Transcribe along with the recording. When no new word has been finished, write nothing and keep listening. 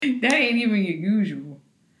That ain't even your usual.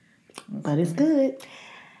 But it's good.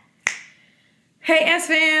 Hey,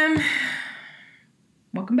 S-Fam.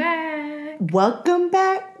 Welcome back. Welcome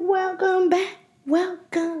back. Welcome back.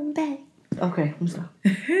 Welcome back. Okay, I'm sorry.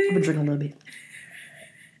 I've been drinking a little bit.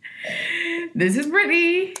 This is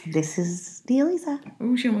Brittany. This is Elisa.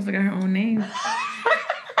 Oh, she almost forgot her own name.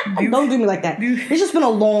 Don't do me like that. It's just been a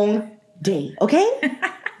long day, okay?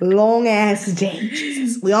 Long ass day.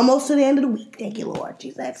 Jesus. We almost to the end of the week. Thank you, Lord.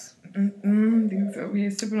 Jesus. Dude's over here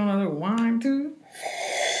sipping on a little wine, too.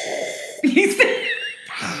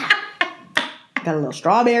 Got a little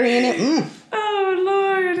strawberry in it.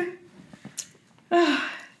 Oh, Lord.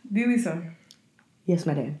 Elisa. Yes,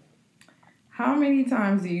 madam. How many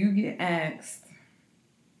times do you get asked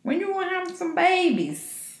when you want to have some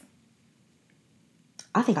babies?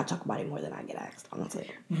 I think I talk about it more than I get asked, honestly.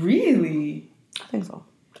 Really? I think so.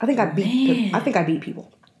 I think I beat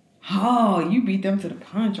people. Oh, you beat them to the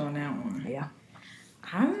punch on that one. Yeah.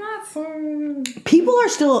 I'm not so... People are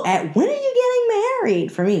still at, when are you getting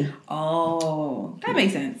married for me? Oh, that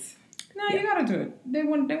makes sense. No, you gotta do it. They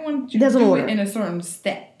want you There's to an do order. it in a certain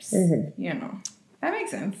steps. Mm-hmm. You know. That makes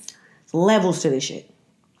sense. It's levels to this shit.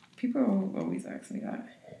 People always ask me that.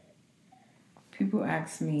 People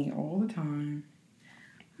ask me all the time,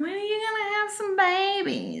 when are you gonna have some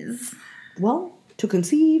babies? Well, to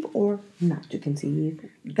conceive or not to conceive?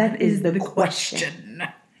 That is the question.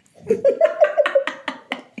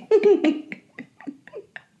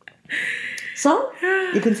 So,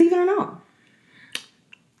 you conceiving or not?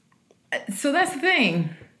 So that's the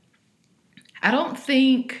thing. I don't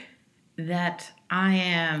think that I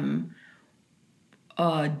am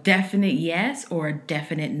a definite yes or a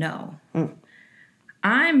definite no.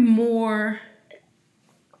 I'm more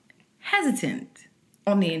hesitant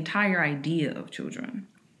on the entire idea of children.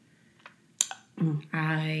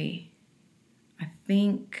 I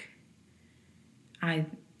think I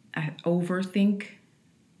overthink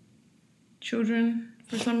children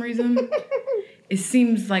for some reason. It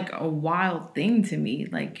seems like a wild thing to me.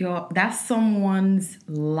 Like, that's someone's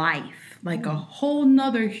life. Like a whole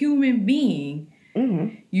nother human being.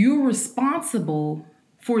 Mm-hmm. You're responsible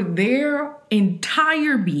for their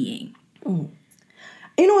entire being.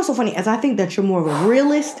 You know what's so funny? As I think that you're more of a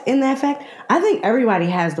realist in that fact, I think everybody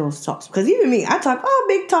has those talks. Because even me, I talk,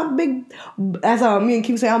 big, as me and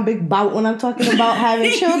Kim say, I'm big bout when I'm talking about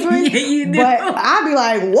having children. Yeah, you do. But I be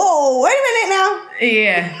like, whoa, wait a minute now.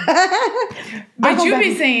 Yeah. But you've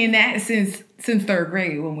been saying that since third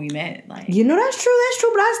grade when we met. Like, you know, that's true.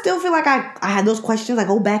 But I still feel like I had those questions. I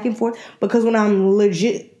go back and forth. Because when I'm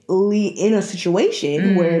legitimately in a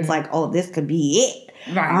situation where it's like, oh, this could be it.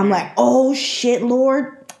 Right. I'm like, oh shit,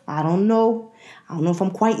 Lord, I don't know if I'm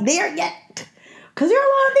quite there yet. Because there are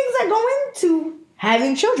a lot of things that go into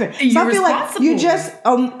having children. So I feel like you're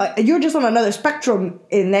just on another spectrum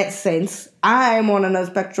in that sense. I'm on another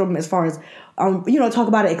spectrum as far as talk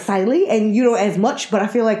about it excitedly and as much, but I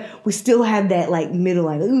feel like we still have that like middle,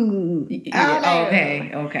 like, ooh.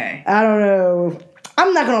 Okay. I don't know.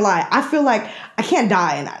 I'm not gonna lie. I feel like I can't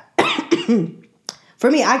die and for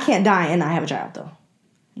me, I can't die and not have a child though.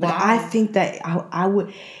 Like, wow. I think that I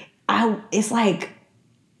would. It's like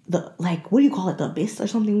what do you call it? The abyss or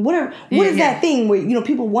something? Whatever. What is that thing where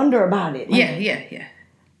people wonder about it? Like, yeah.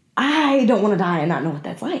 I don't want to die and not know what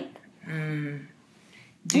that's like. And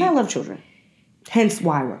I love children. Hence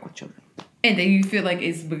why I work with children. And then you feel like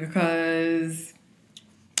it's because,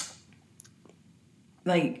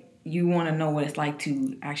 like, you want to know what it's like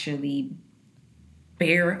to actually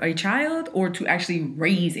bear a child or to actually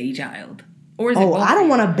raise a child. Or is it both? I don't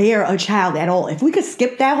want to bear a child at all. If we could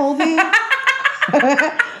skip that whole thing.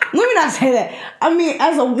 Let me not say that. I mean,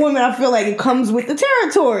 as a woman, I feel like it comes with the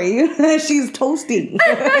territory. She's toasting to the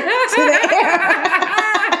air.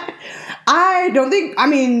 I don't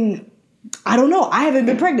know. I haven't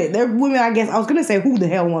been pregnant. There are women, I guess, I was going to say, who the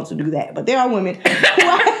hell wants to do that? But there are women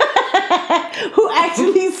who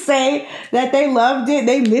actually say that they loved it.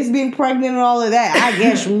 They miss being pregnant and all of that. I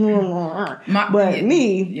guess. Me,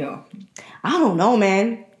 I don't know,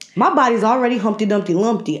 man. My body's already Humpty Dumpty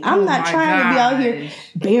Lumpty. I'm not trying to be out here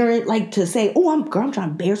bearing, like, to say, I'm trying to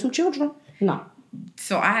bear some children. No.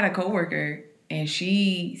 So I had a coworker, and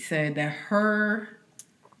she said that her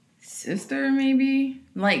sister, maybe,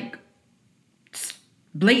 like,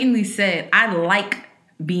 blatantly said, I like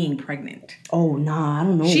being pregnant. Oh, nah, I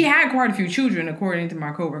don't know. She had quite a few children, according to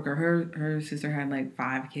my coworker. Her sister had, like,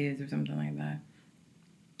 5 kids or something like that.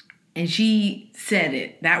 And she said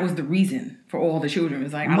it. That was the reason for all the children. It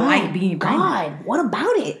was like, I like being pregnant. God, what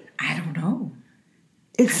about it? I don't know.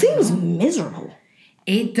 It seems miserable.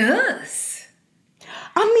 It does.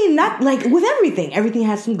 I mean, not like with everything. Everything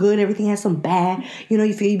has some good, everything has some bad. You know,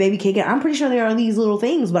 you feel your baby kicking. I'm pretty sure there are these little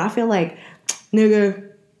things, but I feel like,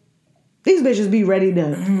 nigga, these bitches be ready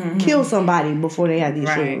to kill somebody before they have these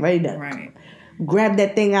children. Ready to grab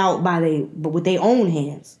that thing out with their own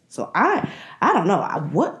hands. So I don't know.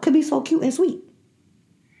 What could be so cute and sweet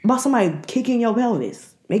about somebody kicking your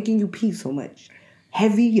pelvis, making you pee so much?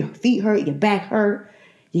 Heavy, your feet hurt, your back hurt.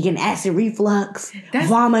 You getting acid reflux,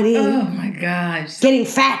 vomiting. Oh my gosh. Getting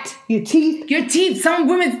fat, your teeth. Your teeth, some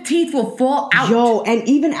women's teeth will fall out. Yo, and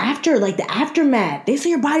even after, like the aftermath, they say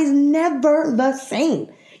your body's never the same.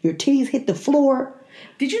 Your titties hit the floor.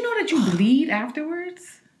 Did you know that you bleed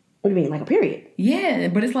afterwards? What do you mean, like a period? Yeah,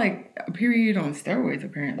 but it's like a period on steroids,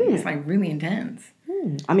 apparently. It's like really intense.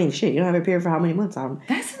 I mean, shit, you don't have a period for how many months? I'm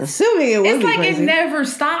assuming it would be crazy. It's like it never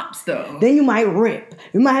stops, though. Then you might rip.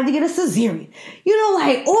 You might have to get a cesarean. You know,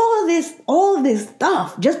 like all of this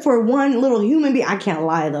stuff just for one little human being. I can't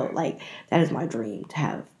lie, though. Like, that is my dream, to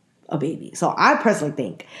have a baby. So I personally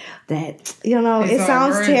think that, you know, it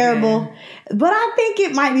sounds terrible, but I think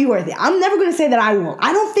it might be worth it. I'm never going to say that I won't.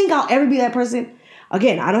 I don't think I'll ever be that person.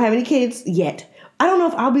 Again, I don't have any kids yet. I don't know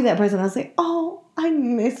if I'll be that person. I'll say, oh, I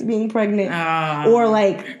miss being pregnant. Or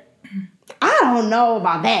like, I don't know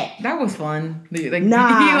about that. That was fun. Like,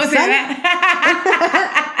 nah, you say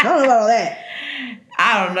that? I don't know about all that.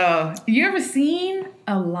 I don't know. You ever seen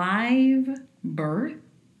a live birth?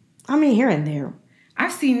 I mean, here and there.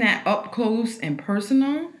 I've seen that up close and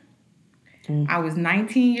personal. I was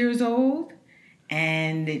 19 years old,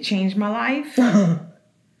 and it changed my life.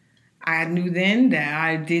 I knew then that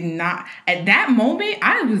I did not... At that moment,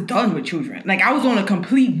 I was done with children. Like, I was on a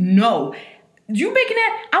complete no. You making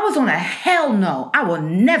that? I was on a hell no. I will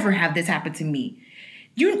never have this happen to me.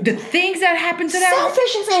 The things that happened to that...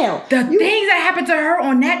 Selfish as hell. Things that happened to her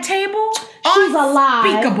on that table... She's alive.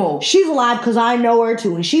 Unspeakable. She's alive because I know her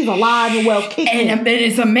too. And she's alive and well kicking. And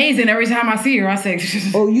it's amazing. Every time I see her, I say...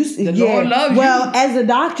 Oh, the Lord loves you. Well, as the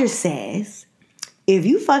doctor says... If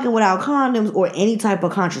you fucking without condoms or any type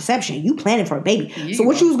of contraception, you planning for a baby. So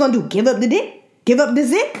what you was gonna do? Give up the dick? Give up the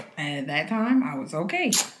zick? At that time, I was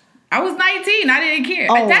okay. I was 19. I didn't care.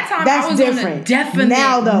 Oh, at that time, I was different. On a definite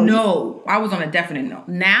now, though, no. I was on a definite no.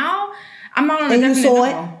 Now, I'm not on a definite no.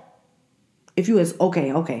 It? If you was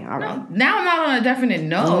okay, all right. No, now I'm not on a definite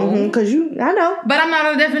no. Because I know. But I'm not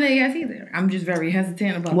on a definite yes either. I'm just very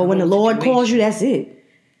hesitant about when the Lord situation. calls you, that's it.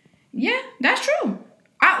 Yeah, that's true.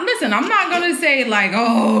 Listen, I'm not going to say like,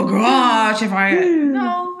 oh, gosh, if I...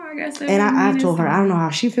 No, I guess... And I've told her, I don't know how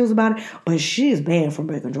she feels about it, but she is bad for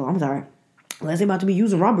birth control. I'm sorry. Unless they're about to be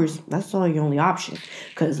using rubbers, that's all your only option.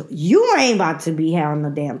 Because you ain't about to be having the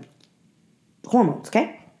damn hormones,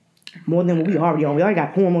 okay? More than what we already are. We already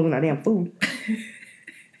got hormones in our damn food.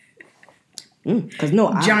 Because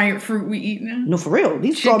giant fruit we eat now? No, for real.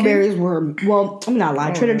 These strawberries were... Well, I'm not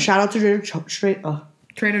lying. Shout out to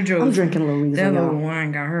Trader Joe's. I'm drinking a little reason. That little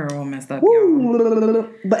wine got her all messed up, y'all.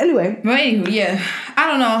 But anyway. Yeah. I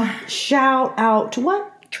don't know. Shout out to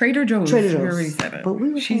what? Trader Joe's. Trader Joe's. We already said it.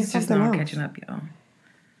 But she's just not catching up, y'all.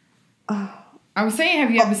 I was saying,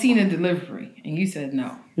 have you ever seen a delivery? And you said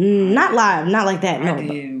no. Not live. Not like that. No. I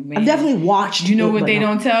did, man. I've definitely watched. You know what they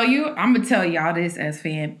don't tell you? I'm going to tell y'all this as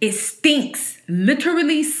fam. It stinks.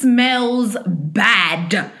 Literally smells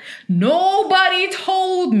bad. Nobody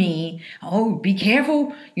told me, oh, be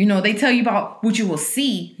careful. You know, they tell you about what you will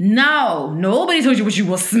see. No. Nobody told you what you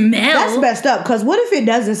will smell. That's messed up. Because what if it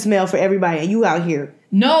doesn't smell for everybody and you out here?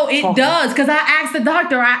 No, it does. Because I asked the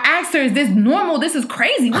doctor. I asked her, is this normal? This is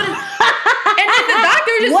crazy. What is... And then the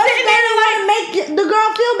doctor just sitting there like... to make the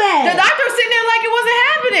girl feel bad? The doctor sitting there like it wasn't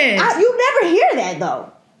happening. You never hear that,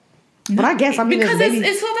 though. But I guess, because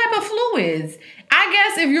it's some type of fluids. I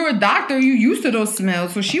guess if you're a doctor, you used to those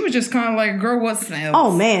smells. So she was just kind of like, girl, what smells?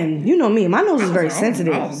 Oh, man. You know me. My nose is very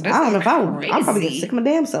sensitive. I don't know if I'll probably get sick of my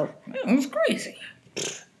damn self. It was crazy.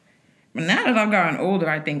 But now that I've gotten older,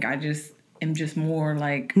 I think I just am just more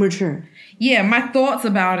like... mature. Yeah, my thoughts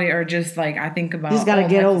about it are just like, I think about... You just got to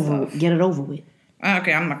get it over with.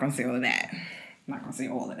 Okay, I'm not going to say all of that. I'm not going to say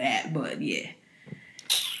all of that, but yeah.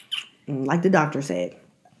 Like the doctor said.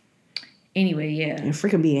 Anyway, yeah. And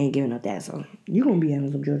freaking B ain't giving up that, so you're going to be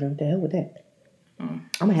having some children. What the hell with that? I'm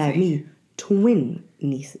going to have me twin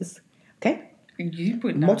nieces. Okay? You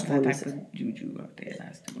put multiple that type of juju out there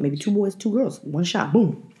last time. Maybe 2 boys, 2 girls. 1 shot.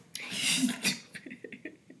 Boom.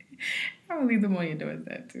 I'll leave them on your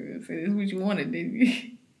doorstep too. So this is what you wanted, didn't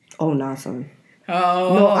you? Oh, nah, son.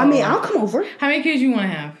 Oh. No, I mean, I'll come over. How many kids you want to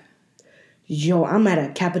have? Yo, I'm at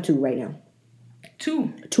a cap of 2 right now.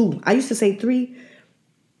 2? I used to say 3.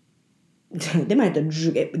 They might have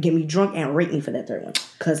to get me drunk and rape me for that 3rd one.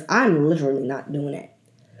 Because I'm literally not doing that.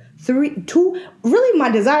 2. Really, my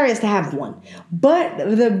desire is to have 1. But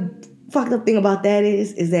the fucked up thing about that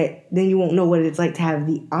is that then you won't know what it's like to have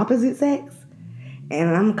the opposite sex.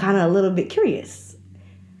 And I'm kind of a little bit curious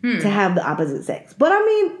to have the opposite sex. But I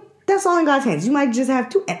mean, that's all in God's hands. You might just have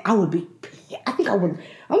 2. And I'm going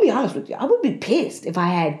to be honest with you. I would be pissed if I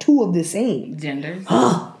had 2 of the same genders.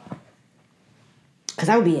 Because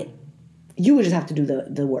that would be it. You would just have to do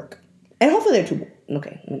the work. And hopefully they're 2.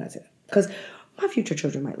 Okay, let me not say that. Because my future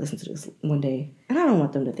children might listen to this one day. And I don't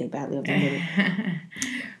want them to think badly of me.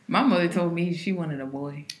 My mother told me she wanted a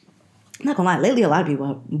boy. I'm not gonna lie. Lately, a lot of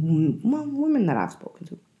people, women that I've spoken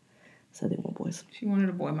to, said they want boys. She wanted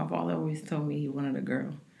a boy. My father always told me he wanted a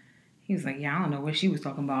girl. He was like, yeah, I don't know what she was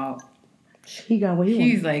talking about. He got what he wanted.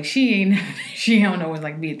 He's like, she don't know what it's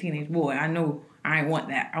like to be a teenage boy. I know I ain't want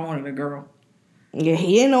that. I wanted a girl. Yeah,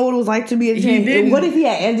 he didn't know what it was like to be a teenager. What if he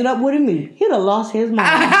had ended up with me? He'd have lost his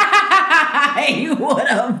mind. He would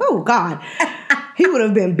have. Oh, God. He would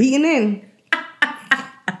have been beaten in.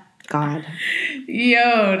 God.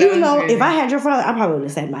 Yo, even though if I had your father, I probably would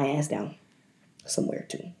have sat my ass down somewhere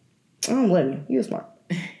too. I don't blame you. You're smart.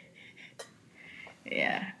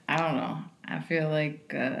 Yeah, I don't know. I feel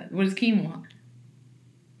like what does Keem want?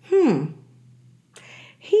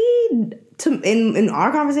 He in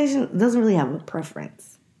our conversation doesn't really have a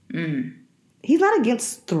preference. He's not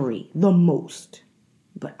against 3 the most,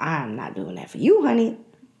 but I'm not doing that for you, honey.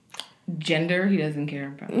 Gender, he doesn't care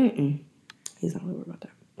about. He's not really worried about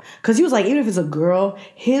that. Because he was like, even if it's a girl,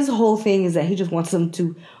 his whole thing is that he just wants them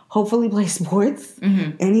to hopefully play sports.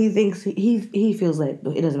 And he thinks, he feels like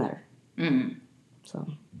it doesn't matter. So.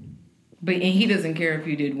 And he doesn't care if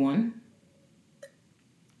you did 1?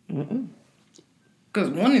 Because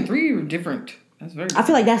 1 and 3 are different. That's very different. I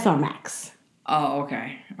feel like that's our max. Oh,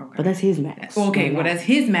 okay. But that's his max. Okay, well, that's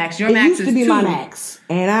his max. Your max is 2. It used to be my max.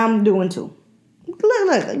 And I'm doing 2.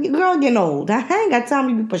 Look, your girl getting old. I ain't got time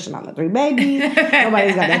to be pushing on the 3 babies.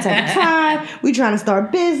 Nobody's got that type of time. We trying to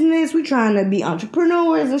start business. We trying to be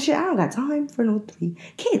entrepreneurs and shit. I don't got time for no 3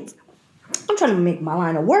 kids. I'm trying to make my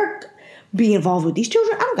line of work, be involved with these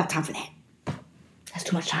children. I don't got time for that. That's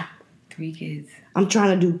too much time. 3 kids. I'm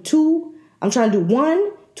trying to do 2. I'm trying to do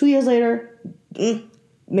 1. 2 years later,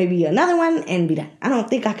 maybe another one, and be done. I don't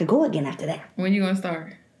think I could go again after that. When you gonna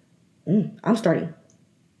start? I'm starting.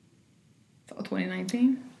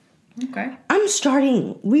 2019? Okay. I'm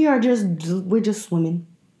starting. We're just swimming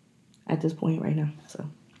at this point right now. So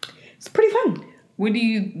it's pretty fun. When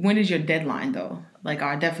is your deadline though? Like,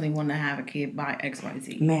 I definitely want to have a kid by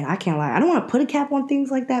XYZ. Man, I can't lie. I don't want to put a cap on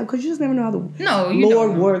things like that because you just never know how the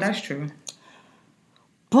Lord works. That's true.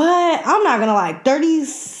 But I'm not gonna lie.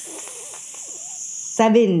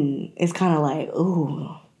 37 is kind of like, ooh,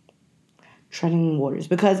 treading waters.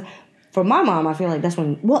 Because for my mom, I feel like that's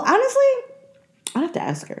when. Well, honestly, I'd have to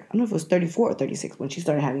ask her. I don't know if it was 34 or 36 when she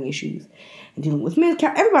started having issues and dealing with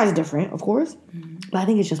miscarriage. Everybody's different, of course. But I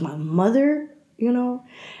think it's just my mother, you know.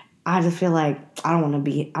 I just feel like I don't want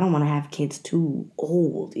to have kids too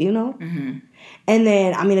old, you know. And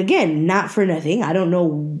then, I mean, again, not for nothing. I don't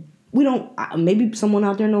know. Maybe someone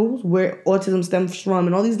out there knows where autism stems from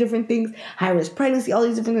and all these different things. High risk pregnancy, all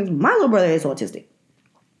these different things. My little brother is autistic.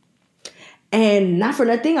 And not for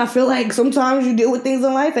nothing, I feel like sometimes you deal with things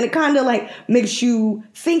in life and it kind of like makes you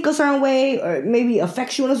think a certain way or maybe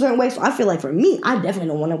affects you in a certain way. So I feel like for me, I definitely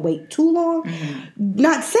don't want to wait too long.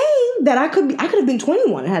 Not saying that I could have been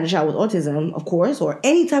 21 and had a child with autism, of course, or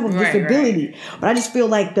any type of disability. Right. But I just feel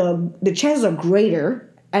like the chances are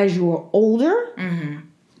greater as you are older.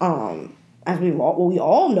 As we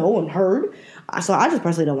all know and heard. So I just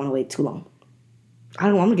personally don't want to wait too long. I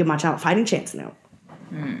don't want to give my child a fighting chance now.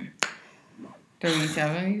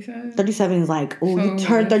 37, you said? 37 is like, oh, so you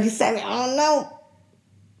turned 37. I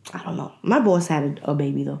don't know. My boss had a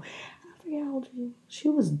baby, though. I forget how old she was. She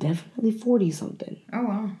was definitely 40-something. Oh,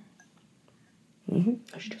 wow.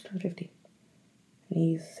 She just turned 50. And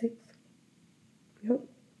he's 6. Yep.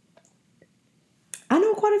 I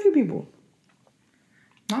know quite a few people.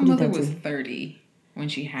 My mother was 30 when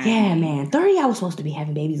she had me. Yeah, man. 30, I was supposed to be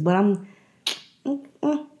having babies, but I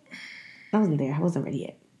wasn't there. I wasn't ready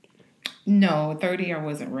yet. No, 30, I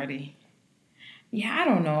wasn't ready. Yeah, I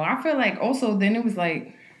don't know. I feel like also then it was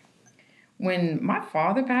like when my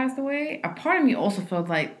father passed away, a part of me also felt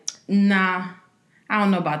like, nah, I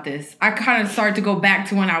don't know about this. I kind of started to go back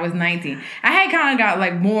to when I was 19. I had kind of got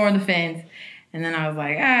like more on the fence. And then I was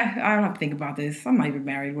like, I don't have to think about this. I'm not even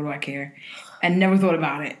married. What do I care? And never thought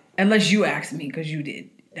about it. Unless you asked me, because you did.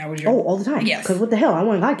 That was your... Oh, all the time. Yes. Because what the hell? I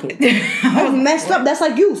want a kid. That's messed up. That's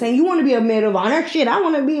like you saying you want to be a maid of honor. Shit, I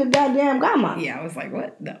want to be a goddamn godmom. Yeah, I was like,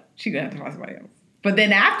 what? No. She gonna have to find somebody else. But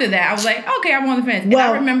then after that, I was like, okay, I'm on the fence.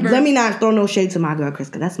 Well, and I remember, let me not throw no shade to my girl Chris,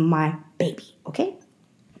 because that's my baby, okay?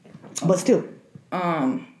 But still.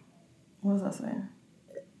 What was I saying?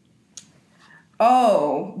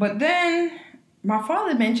 Oh, but then my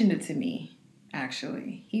father mentioned it to me,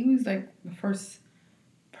 actually. He was like the first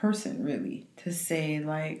person, really, to say,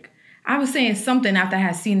 like, I was saying something after I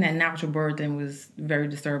had seen that natural birth and was very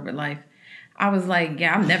disturbed with life. I was like,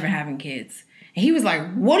 yeah, I'm never having kids. And he was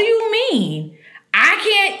like, what do you mean?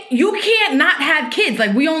 You can't not have kids.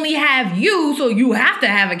 Like, we only have you, so you have to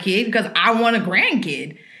have a kid because I want a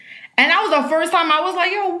grandkid. And that was the first time I was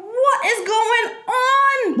like, yo, what is going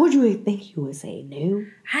on? What do you think he would say? No?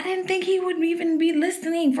 I didn't think he would even be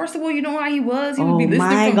listening. First of all, you know how he was? He would be listening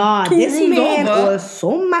my from God. 2 This rooms man over. was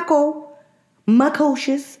so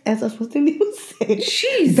macocious, as that's what the news said.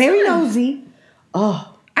 Jeez. Very nosy.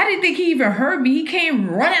 Oh. I didn't think he even heard me. He came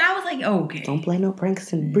running. I was like, okay. Don't play no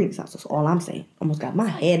pranks in Brink's house. That's all I'm saying. Almost got my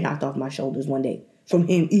head knocked off my shoulders one day from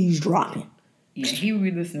him eavesdropping. Yeah, he would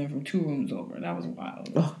be listening from 2 rooms over. That was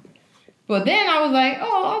wild. Oh. But then I was like,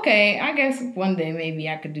 oh, okay. I guess one day maybe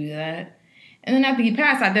I could do that. And then after he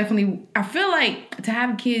passed, I feel like to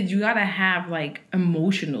have kids, you got to have like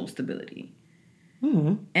emotional stability.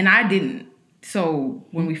 Mm-hmm. And I didn't. So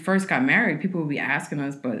when we first got married, people would be asking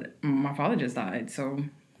us, but my father just died. So,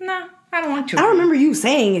 nah, I don't want children. I remember you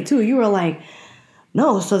saying it too. You were like,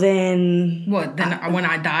 no, so then... What? Then when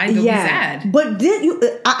I died, they'll be sad. But did you...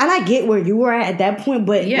 and I get where you were at that point,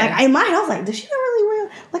 but like in my head, I was like, does she not really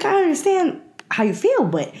real? Like, I understand how you feel,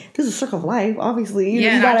 but this is a circle of life, obviously.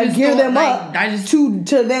 You gotta gear them up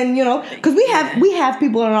to then, because we have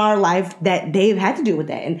people in our life that they've had to deal with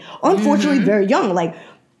that. And unfortunately, very young. Like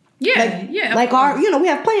our, we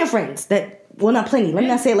have plenty of friends that, well, not plenty, let me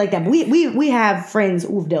not say it like that, but we have friends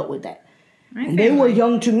who've dealt with that. And they were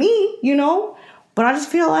young to me, but I just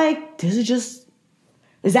feel like this is just,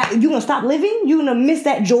 is that, you gonna stop living? You gonna miss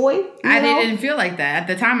that joy? I didn't feel like that. At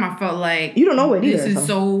the time, I felt like, you don't know it either. This is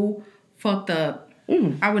so fucked up.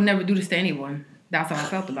 I would never do this to anyone. That's how I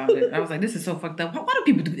felt about it. I was like, this is so fucked up. Why do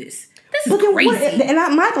people do this? This is crazy.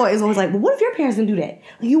 My thought is always like, well, what if your parents didn't do that?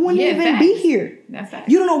 Like, you wouldn't even be here. That's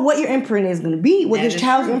facts. You don't know what your imprint is going to be, what this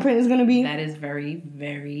child's imprint is going to be. That is very,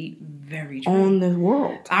 very, very true. On the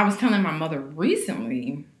world. I was telling my mother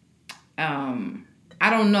recently, I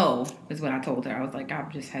don't know, is what I told her. I was like,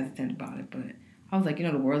 I'm just hesitant about it. But I was like,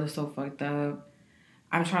 the world is so fucked up.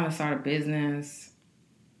 I'm trying to start a business.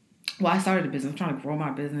 Well, I started a business. I'm trying to grow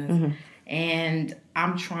my business. Mm-hmm. And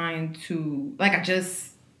I'm trying to, I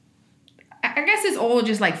guess it's all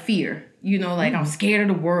just like fear. I'm scared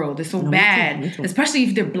of the world. It's so bad. Me too. Especially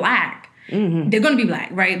if they're black. Mm-hmm. They're going to be black,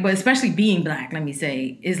 right? But especially being black, let me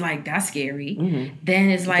say, is like, that's scary. Mm-hmm. Then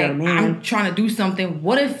it's like, I'm trying to do something.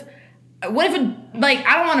 What if I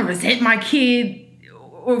don't want to resent my kid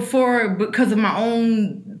because of my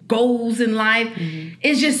own goals in life. Mm-hmm.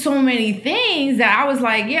 It's just so many things that I was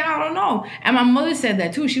like, I don't know. And my mother said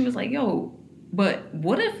that too. She was like, yo, but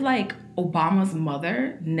what if Obama's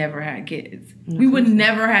mother never had kids? Mm-hmm. We would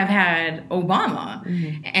never have had Obama.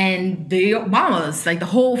 Mm-hmm. And the Obamas, the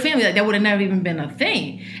whole family, that would have never even been a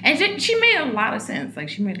thing. And she made a lot of sense.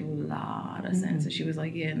 She made a lot of sense. And she was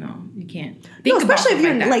like, yeah, no, you can't. Especially if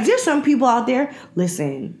you're there's some people out there,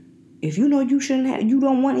 listen, if you know you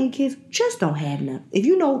don't want any kids, just don't have none. If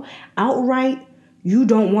you know outright you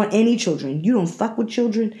don't want any children, you don't fuck with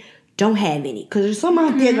children, don't have any. Because there's some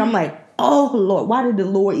out there that I'm like, oh, Lord, why did the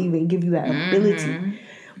Lord even give you that ability? Mm-hmm.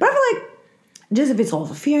 But I feel like just if it's all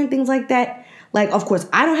for fear and things like that, of course,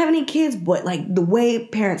 I don't have any kids, but the way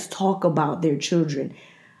parents talk about their children,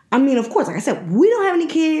 I mean, of course, like I said, we don't have any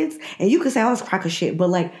kids, and you could say, oh, it's crack of shit,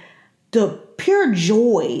 but the pure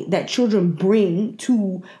joy that children bring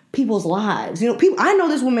to people's lives. I know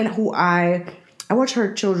this woman who I watch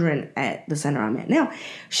her children at the center I'm at now.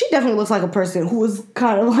 She definitely looks like a person who was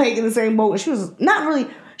kind of in the same boat. She was not really,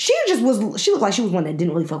 she looked like she was one that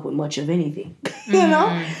didn't really fuck with much of anything,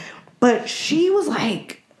 But she was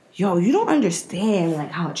like, yo, you don't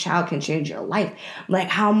understand how a child can change your life.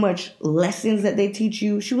 How much lessons that they teach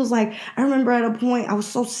you. She was like, I remember at a point I was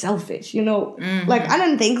so selfish, Mm-hmm. I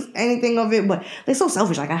didn't think anything of it, but they're so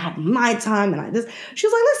selfish. I had my time and this. She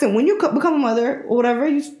was like, listen, when you become a mother or whatever,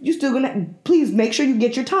 you still gonna, please make sure you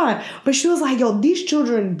get your time. But she was like, yo, these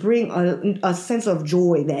children bring a sense of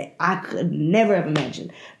joy that I could never have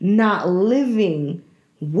imagined not living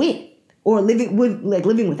with. Or living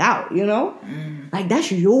without, Mm.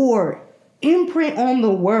 That's your imprint on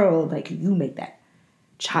the world. You make that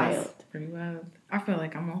child. That's pretty wild. I feel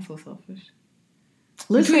like I'm also selfish.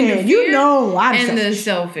 Listen, I'm and selfish. The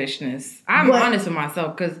selfishness. I'm honest with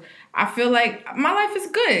myself because I feel like my life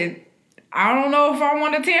is good. I don't know if I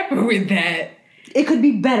want to tamper with that. It could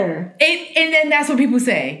be better. And then that's what people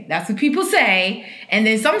say. That's what people say. And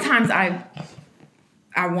then sometimes I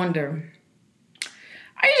wonder,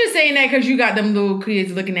 are you just saying that because you got them little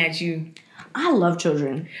kids looking at you? I love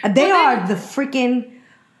children. They are the freaking...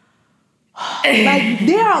 Like,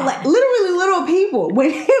 they are like literally little people.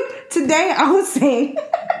 When today I was saying...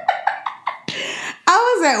 I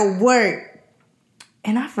was at work.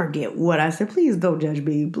 And I forget what I said. Please don't judge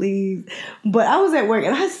me, please. But I was at work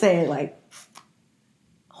and I said, like,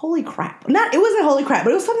 holy crap. It wasn't holy crap, but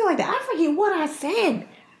it was something like that. I forget what I said.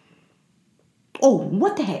 Oh,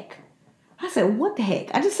 what the heck? I said, what the heck?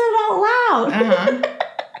 I just said it out loud. Uh-huh.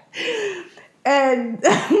 And one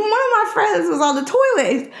of my friends was on the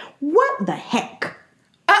toilet. What the heck?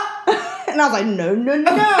 And I was like, no.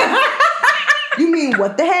 You mean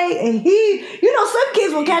what the heck? And he, some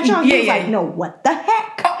kids will catch on. He's like, no, what the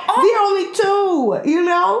heck? They're only 2, And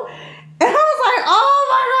I was like, oh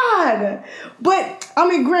my God. But, I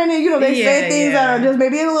mean, granted, they say things that are just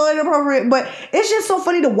maybe a little inappropriate. But it's just so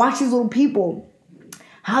funny to watch these little people,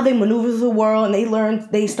 how they maneuver through the world, and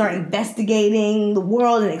they start investigating the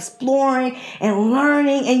world and exploring and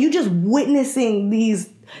learning. And you just witnessing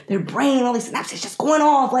their brain, all these synapses just going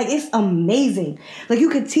off. Like, it's amazing. Like, you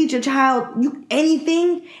could teach a child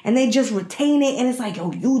anything and they just retain it. And it's like,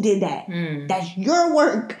 yo, you did that. That's your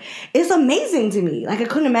work. It's amazing to me. Like, I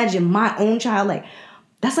couldn't imagine my own child. Like,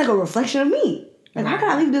 that's like a reflection of me. Like, how can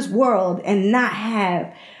I leave this world and not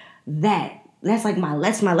have that? That's my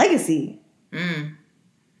legacy.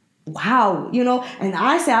 Wow. And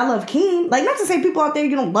I say I love Keem. Like, not to say people out there,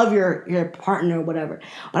 you don't love your partner or whatever.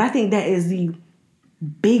 But I think that is the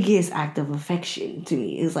biggest act of affection to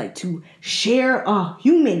me, is like to share a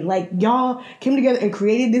human. Like, y'all came together and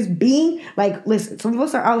created this being. Like, listen, some of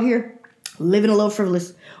us are out here living a little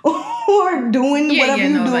frivolous or doing whatever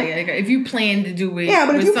you do. Like, if you plan to do it,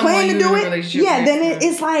 but if you plan to do it, then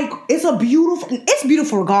it's like it's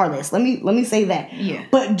beautiful regardless. Let me say that. Yeah.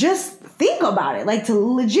 But just think about it. Like, to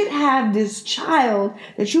legit have this child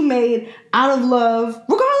that you made out of love,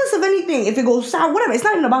 regardless of anything, if it goes sour, whatever. It's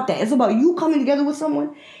not even about that. It's about you coming together with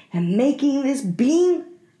someone and making this being.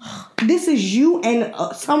 This is you and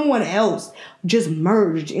someone else just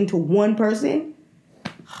merged into one person.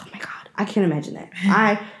 Oh my God. I can't imagine that.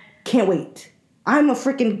 I can't wait. I'm a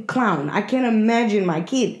freaking clown. I can't imagine my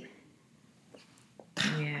kid.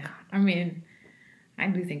 Yeah. I mean, I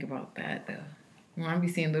do think about that, though. When I be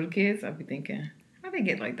seeing little kids, I be thinking, how they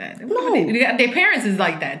get like that? No. Their parents is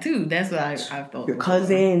like that, too. That's what I've thought. Your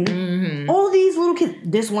cousin. All these little kids.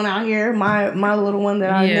 This one out here, my little one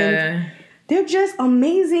that I named. They're just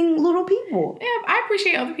amazing little people. Yeah, I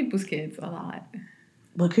appreciate other people's kids a lot.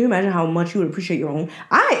 But can you imagine how much you would appreciate your own?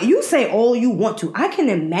 You say all you want to. I can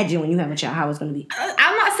imagine when you have a child how it's going to be.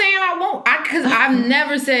 I'm not saying I won't. Because I've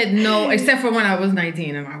never said no, except for when I was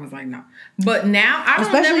 19 and I was like, no. But now, I don't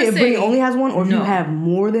Especially if Brittany only has one, or if no. you have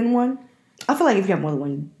more than one. I feel like if you have more than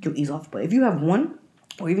one, you'll ease off. But if you have one,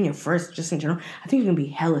 or even your first, just in general, I think you're going to be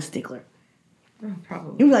hella stickler. Oh,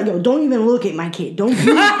 probably. You'll be like, yo, don't even look at my kid. Don't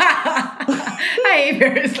do I hate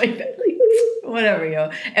parents like that. Whatever, yo.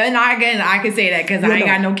 And I can say that because I ain't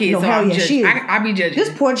got no kids, so I'm judging. I be judging. This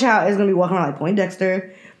poor child is going to be walking around like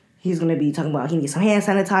Poindexter. He's going to be talking about he needs some hand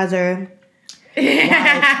sanitizer.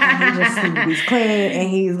 He's clean, and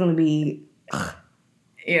he's going to be...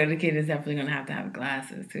 Yeah, the kid is definitely going to have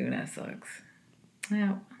glasses, too. That sucks.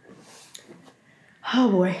 Yeah.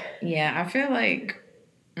 Oh, boy. Yeah, I feel like...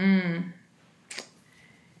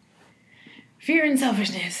 fear and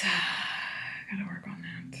selfishness. Gotta work on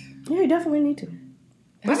that. Yeah, you definitely need to.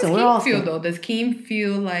 How does Keem feel, though? Does Keem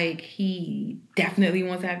feel like he definitely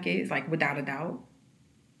wants to have kids? Like, without a doubt?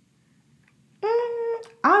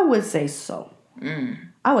 I would say so.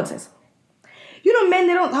 I would say so. Men,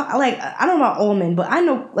 they don't talk, like, I don't know about all men, but I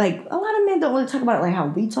know, like, a lot of men don't really talk about it like how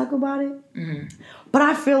we talk about it. But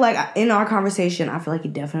I feel like in our conversation, I feel like he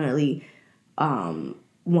definitely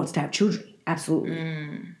wants to have children.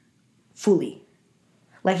 Absolutely. Fully.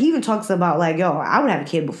 Like, he even talks about, like, yo, I would have a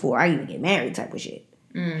kid before I even get married type of shit.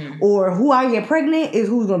 Or who I get pregnant is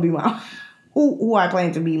who's going to be my... Who I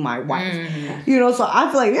plan to be my wife. So I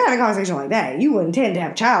feel like if you're having a conversation like that, you would intend to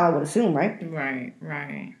have a child, I would assume, right?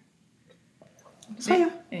 Right. So, yeah.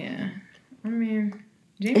 Yeah. I mean,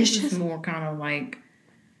 James is more kind of like...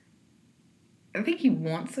 I think he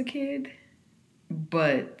wants a kid,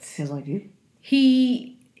 but... He's like you?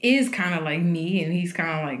 He is kind of like me, and he's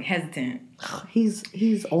kind of like hesitant.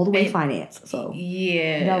 He's all the way financed, so...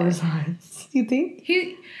 Yeah. That resides. You think?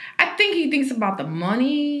 I think he thinks about the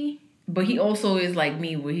money... But he also is like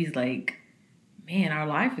me, where he's like, man, our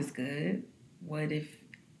life is good. What if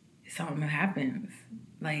something happens.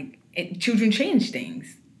 Like, children change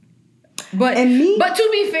things. But to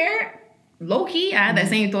be fair, low key, I had that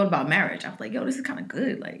same thought about marriage. I was like, yo, this is kind of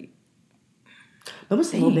good. Like, but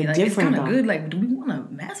it's a little bit different. It's kind of good. Like, do we want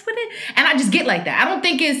to mess with it? And I just get like that. I don't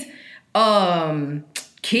think it's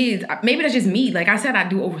kids. Maybe that's just me. Like I said, I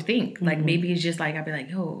do overthink. Like maybe it's just like I'd be like,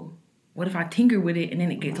 yo, what if I tinker with it and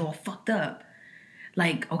then it gets all fucked up?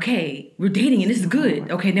 Like, okay, we're dating and this is good.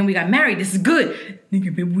 Okay, then we got married. This is good. Nigga,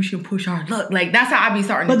 maybe we should push our luck. Like, that's how I be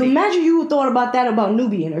starting to think. But imagine you thought about that about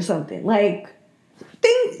Nubian or something. Like,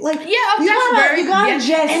 things like... Yeah, you gotta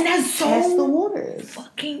just and that's so test the waters.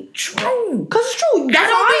 Fucking true. Because it's true. I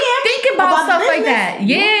don't think about stuff like that.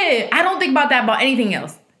 Yeah. I don't think about that about anything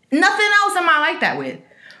else. Nothing else am I like that with.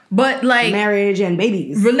 But like marriage and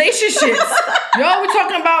babies, relationships. Y'all, we're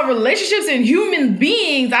talking about relationships and human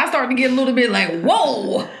beings. I start to get a little bit like,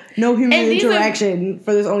 whoa. No human interaction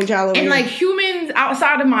for this only child. And like humans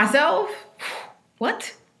outside of myself.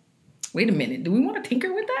 What? Wait a minute. Do we want to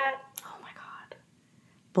tinker with that? Oh my God.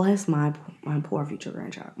 Bless my poor future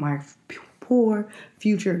grandchild. My poor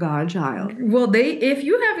future godchild. Well, if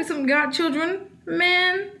you having some godchildren,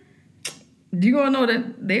 man, you gonna know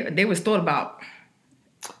that they was thought about.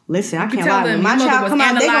 Listen, I can't lie. When my child come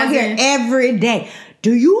out, they're going to hear every day.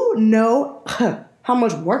 Do you know how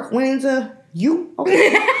much work went into you?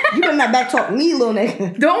 Okay. You better not backtalk me, little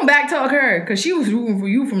nigga. Don't backtalk her, because she was rooting for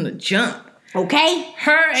you from the jump. Okay?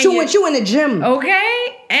 Her and she went you in the gym.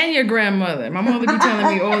 Okay? And your grandmother. My mother be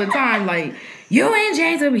telling me all the time, like, you and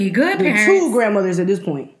James will be good parents. 2 grandmothers at this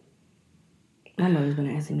point. My mother's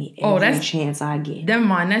been asking me every chance I get. Never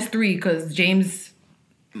mind. That's 3, because James...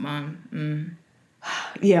 Mom...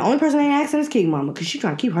 Yeah, only person I ain't asking is King Mama, because she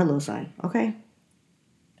trying to keep her little son, okay?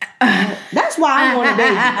 That's why I want a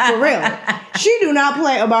baby, for real. She do not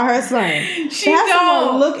play about her son. She has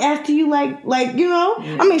someone look after you like you know?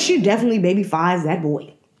 Yeah. I mean, she definitely baby-fies that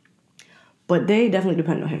boy. But they definitely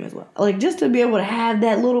depend on him as well. Like, just to be able to have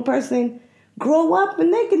that little person grow up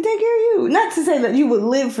and they can take care of you. Not to say that you would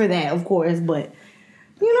live for that, of course, but,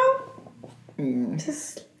 you know,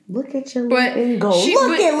 just... Look at your little go.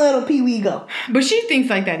 Look at little Pee Wee go. But she thinks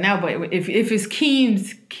like that now. But if it's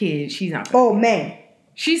Keem's kid, she's not. Oh man,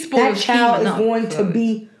 she spoils. That child is going to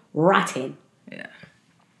be rotten. Yeah.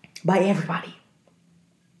 By everybody.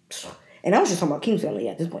 And I was just talking about Keem's family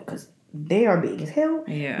at this point because they are big as hell.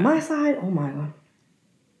 Yeah. My side, oh my God.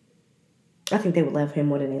 I think they would love him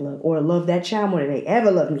more than they love that child more than they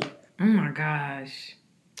ever loved me. Oh my gosh.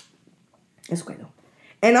 It's okay though.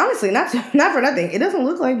 And honestly, not for nothing, it doesn't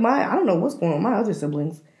look like I don't know what's going on with my other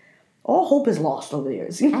siblings. All hope is lost over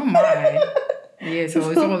there. See? Oh my. Yeah, so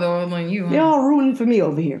it's all on you, huh? They're all rooting for me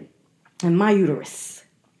over here. And my uterus.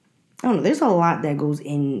 I don't know, there's a lot that goes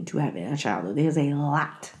into having a child. There's a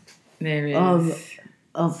lot. There is.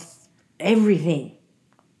 Of everything.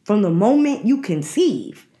 From the moment you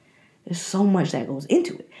conceive, there's so much that goes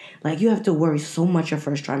into it. Like, you have to worry so much your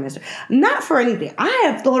first trimester. Not for anything. I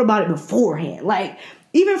have thought about it beforehand. Like,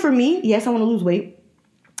 even for me, yes, I want to lose weight.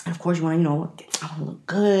 And of course, you want to, I want to look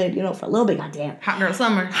good, for a little bit, goddamn. Hot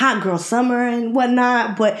girl summer and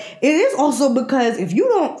whatnot. But it is also because if you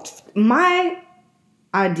don't, my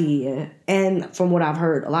idea, and from what I've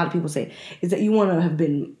heard, a lot of people say, is that you want to have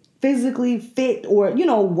been physically fit or,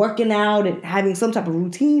 working out and having some type of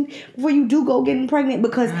routine before you do go getting pregnant,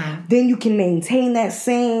 because then you can maintain that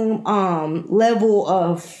same level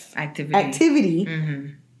of activity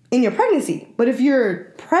in your pregnancy. But if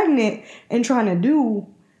you're pregnant and trying to do,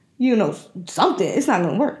 something, it's not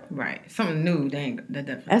going to work. Right. Something new,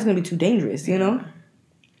 that's going to be too dangerous, know?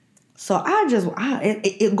 So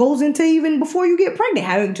it goes into even before you get pregnant,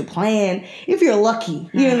 having to plan, if you're lucky,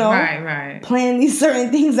 Right. Plan these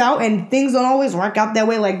certain things out, and things don't always work out that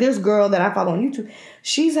way. Like this girl that I follow on YouTube,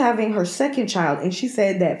 she's having her second child, and she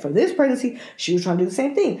said that for this pregnancy, she was trying to do the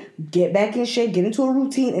same thing. Get back in shape, get into a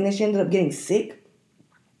routine, and then she ended up getting sick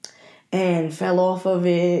and fell off of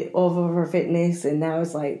her fitness, and now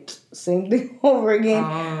it's like same thing over again,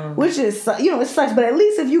 which is, it sucks, but at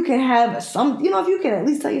least if you can have some, if you can at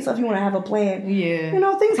least tell yourself you want to have a plan,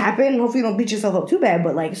 things happen, hopefully you don't beat yourself up too bad,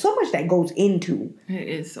 but like so much that goes into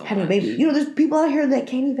having a baby. There's people out here that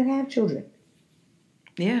can't even have children.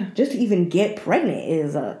 Yeah. Just to even get pregnant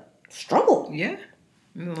is a struggle. Yeah.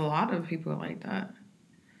 There's a lot of people like that.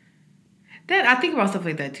 I think about stuff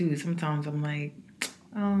like that too. Sometimes I'm like,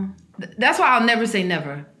 that's why I'll never say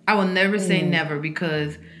never. I will never say never,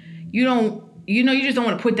 because you just don't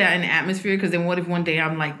want to put that in the atmosphere, because then what if one day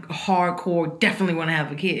I'm like hardcore definitely want to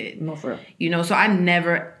have a kid? No, for real. So I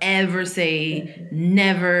never ever say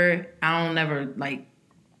never. I don't never, like,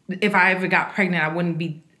 if I ever got pregnant, I wouldn't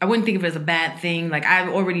be I wouldn't think of it as a bad thing. Like, I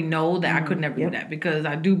already know that I could never do that because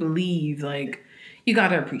I do believe, like, you got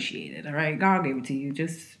to appreciate it, all right? God gave it to you.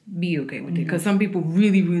 Just be okay with it because some people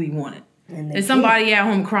really, really want it. There's somebody at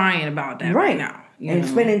home crying about that right now. And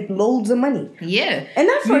spending loads of money. Yeah. And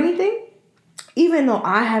not for anything. Even though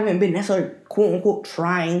I haven't been necessarily, quote unquote,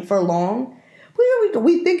 trying for long,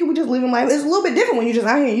 we think we just living life. It's a little bit different when you're just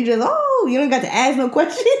out here and you just, you don't got to ask no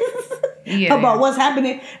questions about what's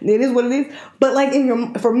happening. It is what it is. But like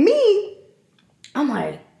for me, I'm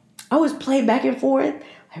like, I always play back and forth.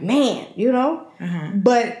 Like, man,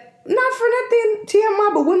 but not for nothing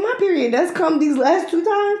TMI, but when my period does come these last 2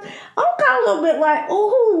 times, I'm kind of a little bit like,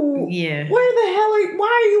 where the hell why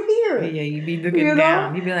are you here? Yeah, you be looking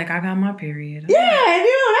down. You be like, I got my period. Yeah,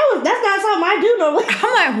 that's not something I do normally.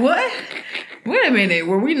 I'm like, what? Wait a minute,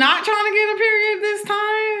 were we not trying to get a period this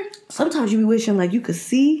time? Sometimes you be wishing like you could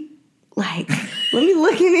see, like, let me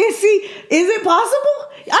look in and see, is it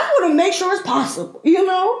possible? I want to make sure it's possible,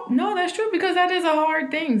 No, that's true because that is a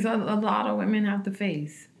hard thing. So a lot of women have to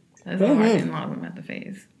face. That's a hard thing a lot of women have to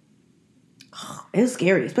face. It's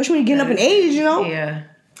scary, especially when you're getting up in age, Yeah.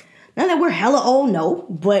 Not that we're hella old, no,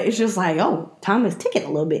 but it's just like, time is ticking a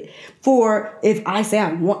little bit. For if I say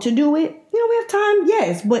I want to do it, we have time,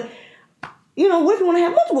 yes, but what if you want to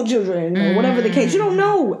have multiple children or whatever the case? You don't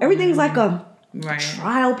know. Everything's like a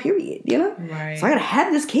trial period, Right. So I gotta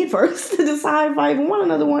have this kid first to decide if I even want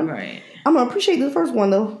another one. Right. I'm gonna appreciate the first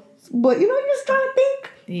one though, but you're just trying to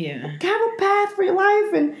think. Yeah. Have a path for your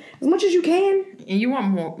life and as much as you can. And you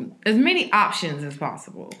want as many options as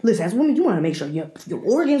possible. Listen, as a woman, you want to make sure your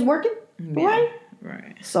organs working, right?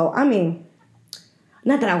 Right. So, I mean,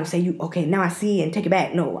 not that I would say now I see and take it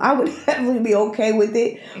back. No, I would definitely be okay with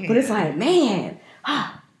it. Yeah. But it's like, man,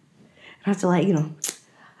 I have to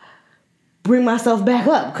bring myself back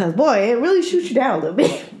up because, boy, it really shoots you down a little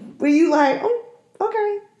bit. Where you like,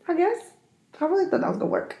 okay, I guess. I really thought that was going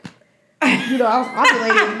to work. I was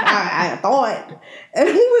ovulating. I thought. And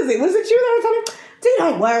who was it? Was it you that was telling me? See,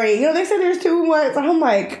 don't worry. They said there's 2 months. I'm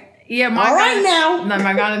like, all right now. No,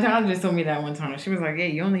 my gynecologist told me that one time. She was like,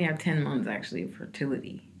 you only have 10 months actually of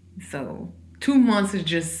fertility. So 2 months is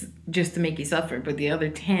just to make you suffer, but the other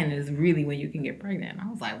 10 is really when you can get pregnant. I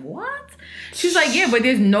was like, what? She's like, yeah, but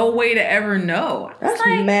there's no way to ever know. That's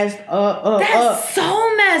like, messed up. That's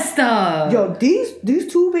so messed up. Yo, these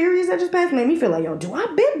 2 periods that just passed made me feel like, do a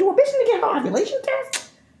bitch need to get her ovulation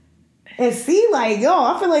test? And see, like,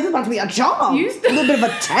 I feel like this about to be a job. A little bit of a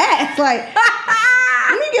task. Like,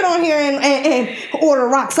 let me get on here and order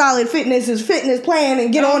Rock Solid Fitness's fitness plan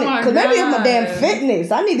and get on it. Because maybe it's my damn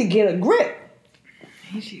fitness. I need to get a grip.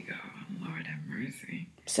 Here she go. Lord have mercy.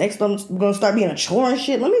 Sex going to start being a chore and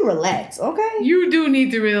shit. Let me relax, okay? You do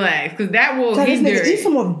need to relax because that will hinder it. Eat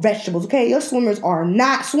some more vegetables, okay? Your swimmers are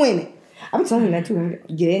not swimming. I've been telling you that too.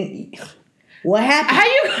 Get in. What happened? How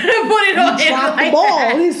you gonna put it on him dropped like the ball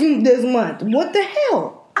that? this month. What the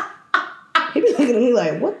hell? He be looking at me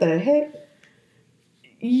like, what the heck?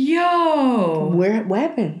 Yo. What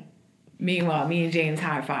happened? Meanwhile, me and James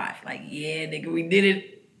high five. Like, yeah, nigga, we did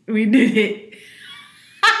it. We did it.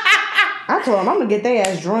 I told him I'm gonna get their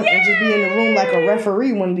ass drunk and just be in the room like a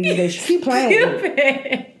referee one of these days. Keep playing with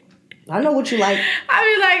me. I know what you like.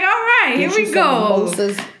 I be like, all right, here we go.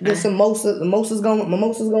 Mimosas. Get some mimosas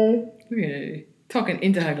going. Yeah. Talking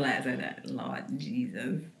into her glass like that. Lord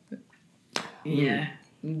Jesus. Yeah.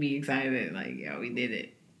 We be excited. Like, we did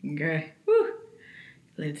it. Okay. Woo.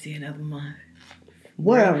 Let's see another month.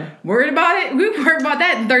 Whatever. Worried about it? We worried about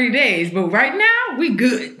that in 30 days. But right now, we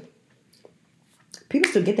good. People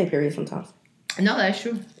still get their periods sometimes. No, that's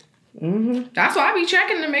true. Mm-hmm. That's why I be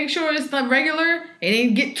checking to make sure it's the regular. It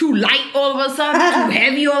ain't get too light all of a sudden, too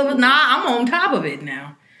heavy all of a sudden. Nah, I'm on top of it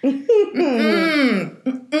now.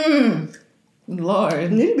 Lord. You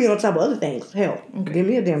need to be on top of other things. Hell, give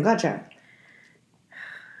me a damn gotcha.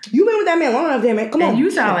 You been with that man long enough, damn man. Come on. You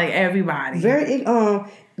sound like everybody. Very,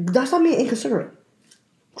 that's not being inconsiderate.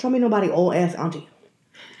 Try me nobody old ass auntie.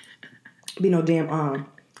 Be no damn,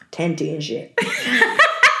 tanty and shit.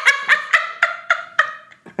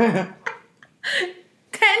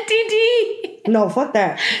 Tanty D. No, fuck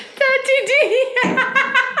that. Tanty D.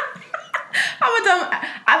 I'm gonna tell him, if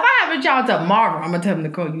I have a child tomorrow, I'm gonna tell him to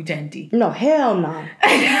call you Tanty. No, hell no.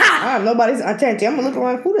 Nobody's Tanty. I'm gonna look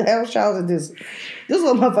around. Who the hell's child is this? This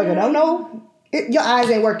little motherfucker don't know. Your eyes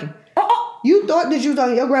ain't working. You thought that you was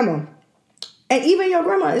talking to your grandma. And even your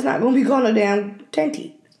grandma is not gonna be calling a damn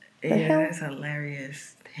Tanty. Yeah, that's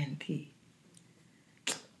hilarious. Tanty.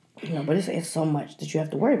 No, but it's so much that you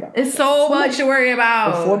have to worry about. It's so much to worry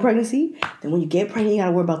about. Before pregnancy, then when you get pregnant, you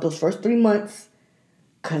gotta worry about those first 3 months.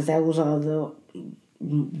 Because that was all the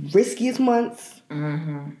riskiest months.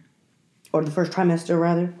 Mm-hmm. Or the first trimester,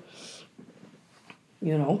 rather.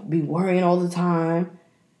 You know, be worrying all the time.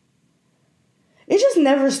 It just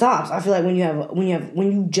never stops. I feel like when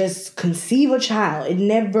you just conceive a child, it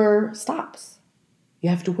never stops. You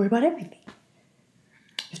have to worry about everything.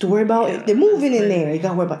 You have to worry about if they're moving in there. You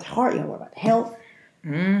gotta worry about the heart. You gotta worry about the health.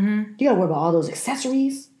 Mm-hmm. You gotta worry about all those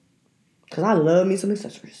accessories. Cause I love me some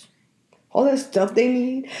accessories. All that stuff they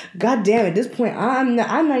need. God damn, at this point, I'm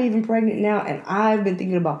not even pregnant now, and I've been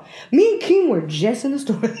thinking about. Me and Keem were just in the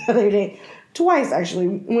store the other day. Twice, actually.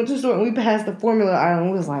 We went to the store and we passed the formula aisle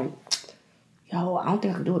and we was like, yo, I don't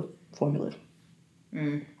think I can do it. Formula.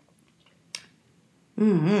 Mm-hmm.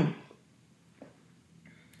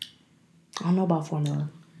 I don't know about formula.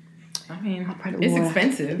 I mean, it's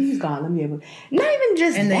expensive. Please God, let me able. Not even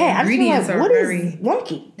just and that. The ingredients I feel like, what is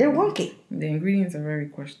wonky? They're wonky. The ingredients are very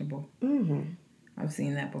questionable. Mm-hmm. I've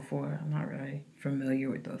seen that before. I'm not really familiar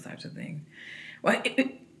with those types of things. Well,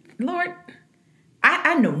 Lord,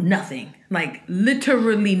 I know nothing. Like,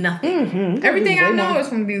 literally nothing. Mm-hmm. Everything I know is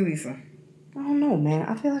from Lisa. I don't know, man.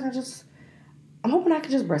 I feel like I'm hoping I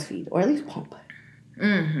could just breastfeed. Or at least pump.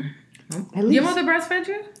 Mm-hmm. Your mother breastfed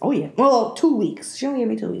you? Oh, yeah. Well, 2 weeks. She only gave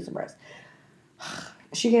me 2 weeks of breast.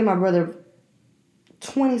 She gave my brother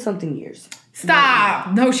 20-something years.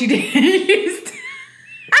 Stop. No, she didn't.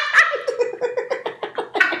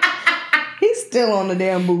 He's still on the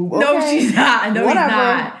damn boob. Okay? No, she's not. No, whatever.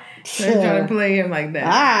 He's not. They're trying to play him like that. All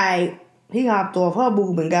right. He hopped off her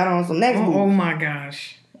boob and got on some next boob. Oh, my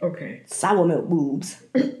gosh. Okay. Sour milk boobs.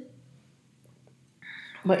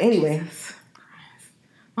 But anyway. Jesus.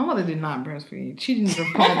 My mother did not breastfeed. She didn't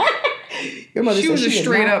even pump. Your mother she was a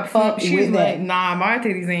straight up pump. She was like, nah, my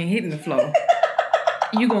titties ain't hitting the floor.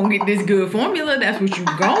 You gonna get this good formula. That's what you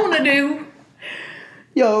gonna do.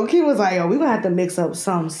 Yo, Kim was like, yo, we gonna have to mix up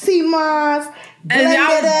some sea moss, blend it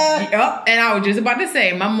up. Yep. And I was just about to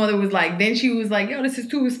say, my mother was like, then she was like, yo, this is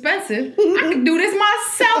too expensive. I can do this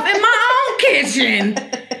myself in my own kitchen.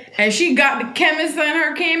 And she got the chemist in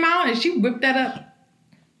her came out and she whipped that up.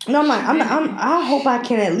 No, I'm like, I hope I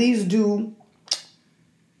can at least do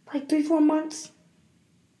like 3-4 months.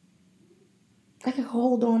 I can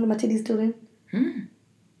hold on to my titties till then.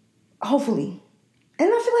 Hopefully. And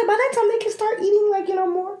I feel like by that time they can start eating like,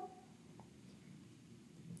 more.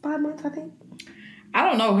 5 months, I think. I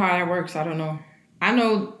don't know how that works. I don't know. I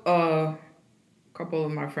know a couple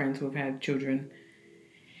of my friends who have had children.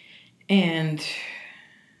 And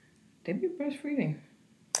they be breastfeeding.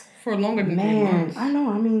 For longer than 3 months. I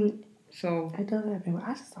know. I mean, so it does happen. But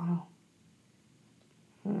I just don't know.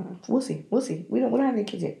 We'll see. We don't have any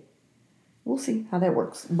kids yet. We'll see how that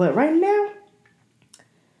works. But right now,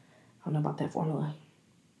 I don't know about that formula.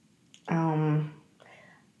 And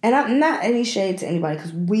I'm not any shade to anybody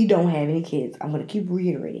because we don't have any kids. I'm gonna keep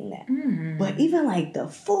reiterating that. Mm-hmm. But even like the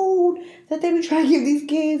food that they be trying to give these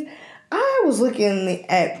kids, I was looking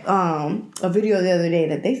at a video the other day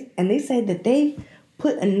that they said that they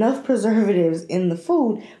put enough preservatives in the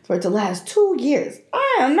food for it to last 2 years.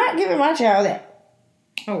 I am not giving my child that.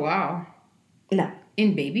 Oh, wow. No.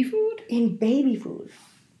 In baby food? In baby food.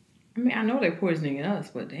 I mean, I know they're poisoning us,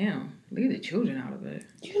 but damn, leave the children out of it.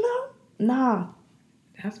 You know? Nah.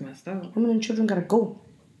 That's messed up. Women and children gotta go.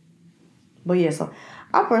 But yeah, so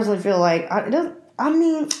I personally feel like I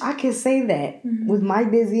can say that with my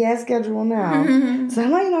busy ass schedule now. So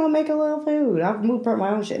I'm like, make a little food. I've moved part of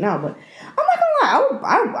my own shit now, but I'm not gonna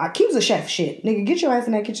lie. I keep the chef shit. Nigga, get your ass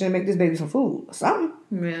in that kitchen and make this baby some food or something.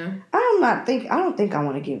 Yeah. I don't think I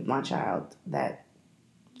want to give my child that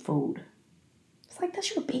food. It's like,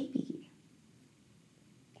 that's your baby.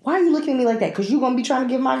 Why are you looking at me like that? Because you going to be trying to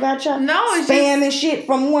give my godchild spam and shit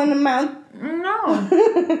from one amount? No.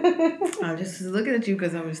 I'm just looking at you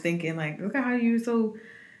because I was thinking, like, look at how you're so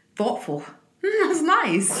thoughtful. That's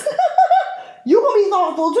nice. You're going to be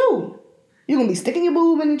thoughtful, too. You're going to be sticking your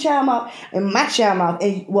boob in the child mouth and my child mouth.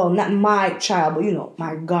 And, well, not my child, but,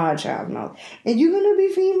 my godchild mouth. And you're going to be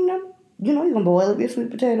feeding them. You're going to boil up your sweet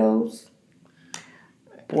potatoes.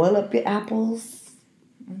 Boil up your apples.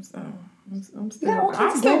 I'm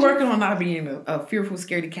still working on not being a fearful,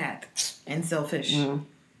 scaredy cat and selfish.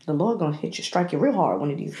 The Lord gonna strike you real hard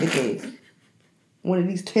one of these big days. One of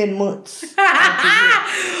these 10 months.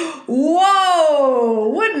 Whoa!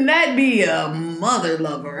 Wouldn't that be a mother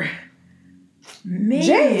lover? Man.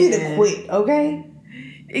 James need to quit, okay?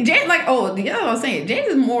 James, like, what I was saying. James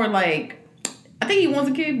is more like, I think he wants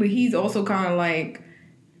a kid, but he's also kind of like,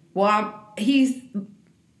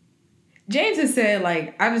 James has said,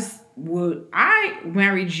 like, I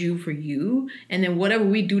married you for you, and then whatever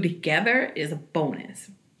we do together is a bonus.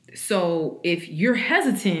 So if you're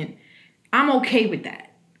hesitant, I'm okay with that.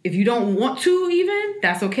 If you don't want to even,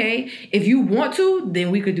 that's okay. If you want to, then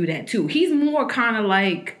we could do that too. He's more kind of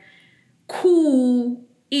like cool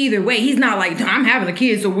either way. He's not like, I'm having a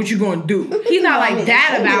kid, so what you gonna do? He's not like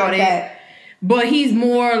that about it. But he's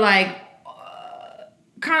more like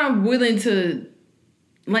kind of willing to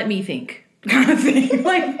let me think kind of thing.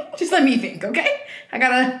 Like, just let me think, okay? I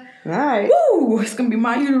gotta... All right. Woo! It's gonna be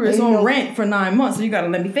my uterus on rent for 9 months, so you gotta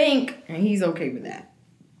let me think. And he's okay with that.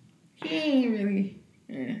 He ain't really...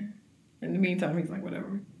 Yeah. In the meantime, he's like,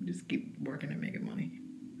 whatever. Just keep working and making money.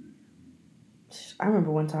 I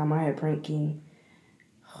remember one time I had pranked King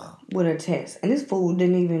with a test. And this fool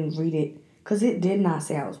didn't even read it. Because it did not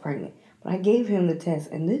say I was pregnant. But I gave him the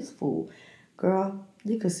test. And this fool, girl,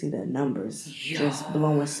 you could see the numbers just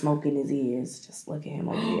blowing smoke in his ears. Just look at him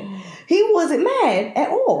over here. He wasn't mad at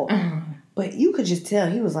all. But you could just tell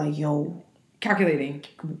he was like, yo. Calculating.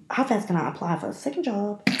 How fast can I apply for a second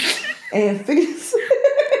job? And figure this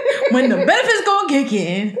when the benefits gonna kick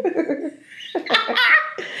in.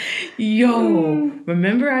 Yo,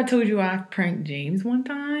 remember I told you I pranked James one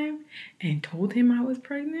time and told him I was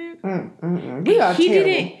pregnant? We are he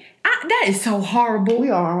terrible. didn't. That is so horrible. We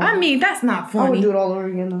are horrible. I mean, that's not funny. I would do it all over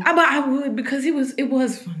again though. But I would because it was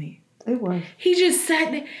funny. It was. He just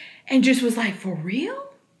sat there and just was like, for real?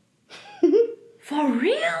 For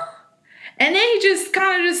real? And then he just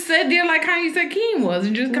kind of just sat there like how you said Keem was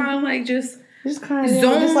and just kind of like just kind of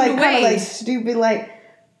zoned just like away. Kind of like stupid like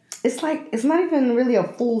it's not even really a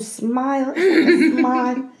full smile. It's like a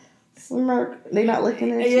smile, smirk. They not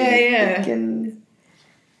looking at you. Yeah.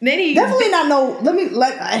 Then he definitely not no.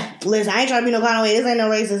 Listen. I ain't trying to be no kind of way. This ain't no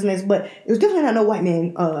racistness, but it was definitely not no white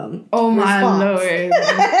man. Oh my lord!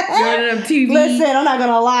 TV. Listen, I'm not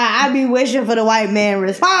gonna lie. I be wishing for the white man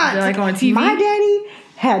response. Like on TV. My daddy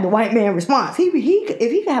had the white man response. He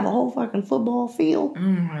if he could have a whole fucking football field,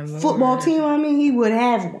 football team. I mean, he would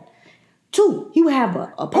have one. 2. He would have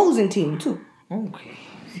a opposing team too. Okay.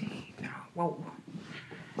 Whoa.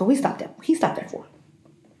 But we stopped that. He stopped at 4.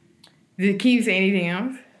 Did Keem say anything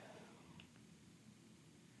else?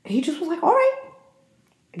 He just was like, all right,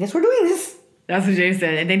 I guess we're doing this. That's what Jay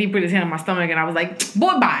said. And then he put his hand on my stomach and I was like,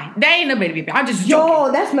 boy, bye. That ain't no baby. I just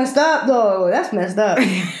joking. That's messed up, though. That's messed up.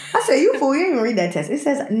 I said, you fool. You didn't even read that test. It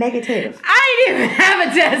says negative. I didn't even have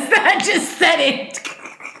a test. I just said it.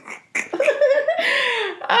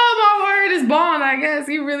 Oh, my word is bond, I guess.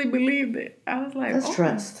 He really believed it. I was like, that's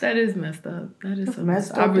trust. That is messed up. That is so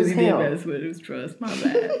messed up. I really did mess with his trust. My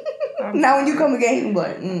bad. Now when you come again, you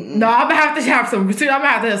like, no, I'm gonna have to have some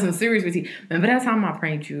serious with you. Remember that time I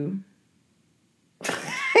pranked you?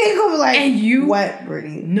 He gonna be like, and you what,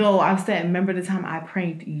 Brittany? No, I said, remember the time I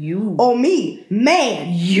pranked you? Oh, me,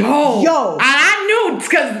 man, yo. And I knew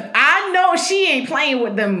because I know she ain't playing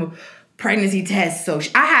with them pregnancy tests. So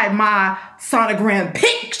I had my sonogram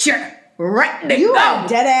picture ready to you go. Are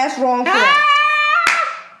dead ass wrong for that.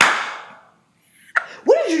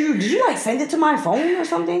 What did you do? Did you like send it to my phone or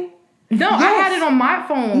something? No, yes. I had it on my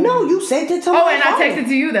phone. No, you sent it to my phone. Oh, and I texted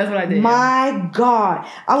to you. That's what I did. My God.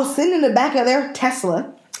 I was sitting in the back of their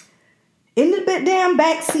Tesla in the damn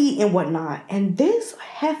back seat and whatnot. And this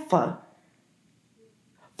heifer,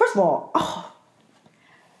 first of all,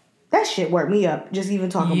 that shit worked me up just even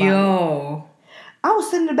talking about it. Yo. I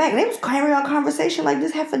was sitting in the back and they was carrying on conversation like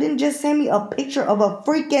this heifer didn't just send me a picture of a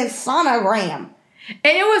freaking sonogram.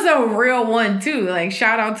 And it was a real one too. Like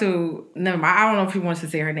shout out to never mind. I don't know if she wants to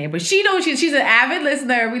say her name, but she knows she's an avid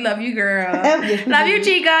listener. We love you, girl. Love you,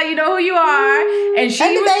 Chica. You know who you are. And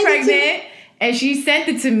she was pregnant. And she sent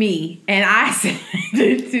it to me, and I sent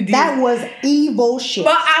it to D. That was evil shit.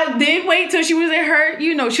 But I did wait till she was in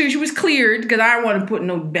her, she was cleared, because I don't want to put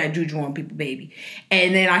no bad juju on people, baby.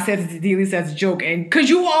 And then I sent it to D. Lisa as a joke, and because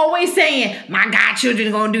you always saying, my godchildren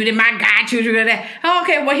are going to do this, my godchildren are that.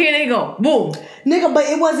 Okay, well, here they go. Boom. Nigga, but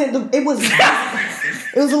it wasn't, it was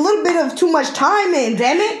it was a little bit of too much time in,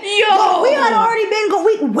 damn it. Yo. We had already been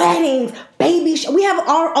going, weddings, baby we have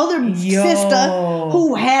our other sister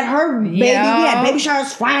who had her baby. We had baby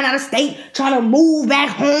showers flying out of state, trying to move back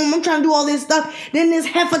home. I'm trying to do all this stuff. Then this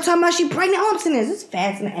heifer talking about she pregnant. All I'm saying is this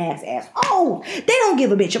fast and ass. Oh, they don't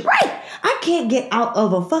give a bitch a break. I can't get out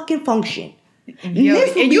of a fucking function. And you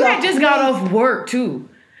had just got off work too.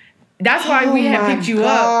 That's why we had picked you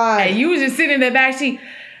up. And you was just sitting in the back seat.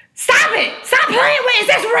 Stop it! Stop playing with it! Is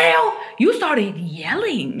this real? You started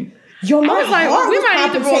yelling. Yo, I was like, we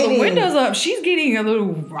might need to roll the windows up. She's getting a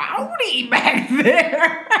little rowdy back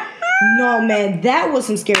there. No, man, that was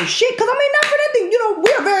some scary shit. Because, I mean, not for nothing.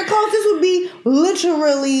 We're very close. This would be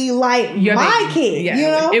literally like my kid.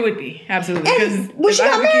 Yeah, it would be. Absolutely. And when she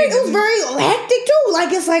got married, it was very hectic, too.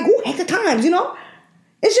 Like, it's like, ooh, hectic times,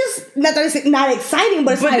 It's just not that it's not exciting,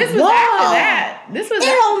 but it's but like, this was whoa. after that. It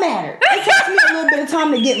don't matter. It takes me a little bit of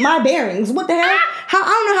time to get my bearings. What the hell?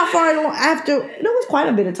 I don't know how far after. There was quite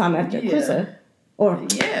a bit of time after Krista. Or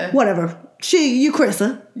whatever. You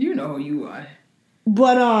Krista. You know who you are.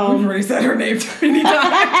 But we've already said her name too many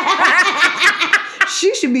times.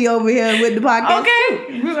 She should be over here with the podcast.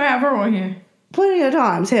 Okay. We're gonna have her on here. Plenty of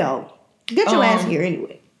times, hell. Get your ass here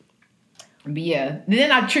anyway. But yeah.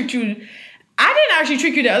 Then I tricked you. I didn't actually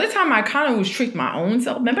trick you the other time. I kind of was tricked my own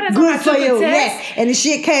self. Remember that time I took the test? Yes. And the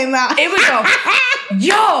shit came out. It was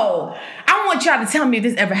yo, I want y'all to tell me if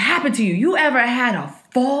this ever happened to you. You ever had a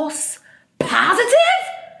false positive?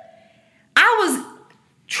 I was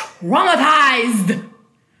traumatized.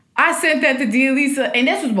 I sent that to Dear Lisa, and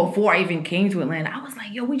this was before I even came to Atlanta. I was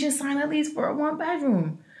like, yo, we just signed a lease for a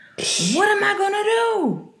 1-bedroom. What am I gonna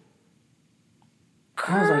do?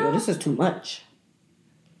 Girl, I was like, yo, this is too much.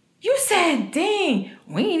 You said, dang,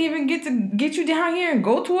 we ain't even get to get you down here and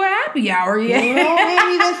go to a happy hour yet. You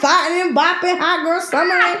ain't even fighting, bopping, hot girl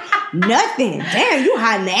summer, nothing. Damn, you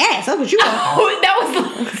hot in the ass. That's what you want. Oh, that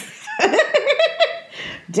was...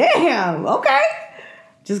 Damn, okay.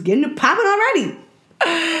 Just getting it popping already.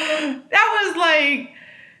 That was like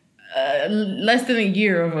less than a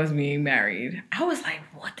year of us being married. I was like,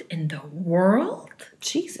 what in the world?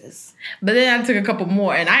 Jesus. But then I took a couple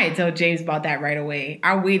more, and I didn't tell James about that right away.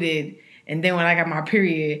 I waited, and then when I got my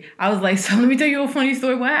period, I was like, so let me tell you a funny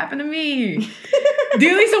story. What happened to me?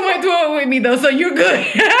 Dear Lisa went through it with me, though, so you're good.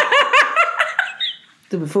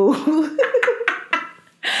 Stupid fool.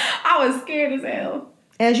 I was scared as hell.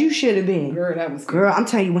 As you should have been. Girl, that was Girl, I'm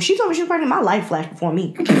telling you, when she told me she was pregnant, my life flashed before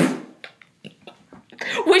me.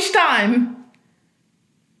 Which time?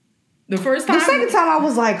 The first time? The second time I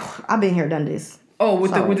was like, I've been here, done this. Oh,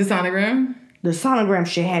 with the sonogram? The sonogram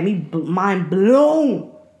shit had me mind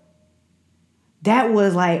blown. That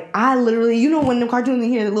was like, I literally, you know when the cartoons in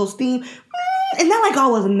here, the little steam, and not like I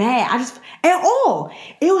was mad. I just, at all.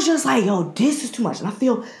 It was just like, yo, this is too much. And I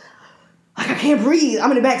feel like I can't breathe.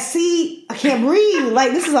 I'm in the back seat. I can't breathe.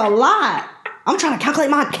 Like, this is a lot. I'm trying to calculate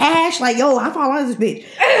my cash. Like, yo, how far along is this bitch?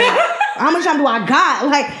 How much time do I got?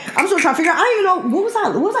 Like, I'm still trying to figure out. I don't even know, what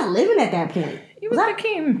was I living at that point? You was a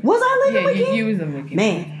Kim. Was I living with Kim? You was a Kim.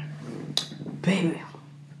 Man. Baby.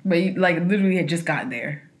 But you, like, literally had just got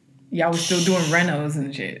there. Y'all was still doing renos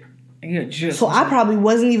and shit. You just so I probably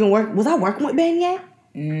wasn't even working. Was I working with Ben yet?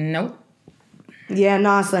 Nope. Yeah,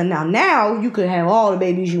 nah, son. Now you could have all the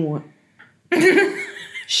babies you want.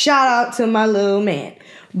 Shout out to my little man.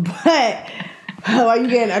 But are you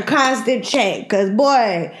getting a constant check? Because,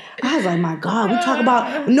 boy, I was like, my God, we talk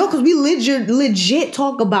about... No, because we legit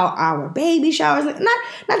talk about our baby showers. Not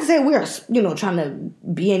to say we're, trying to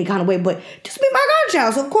be any kind of way, but just be my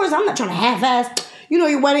godchild. So, of course, I'm not trying to half-ass.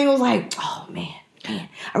 Your wedding was like, oh, man. I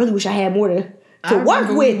really wish I had more to work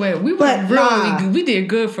with. We did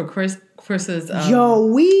good for Chris's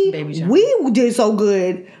baby shower. We did so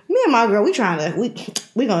good. Me and my girl, we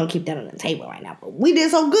gonna keep that on the table right now. But we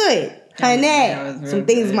did so good. Honey, some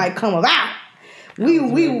things might come about. We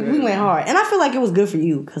went hard. And I feel like it was good for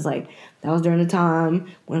you because like that was during the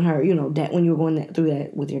time when when you were going through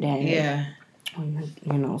that with your dad. Yeah.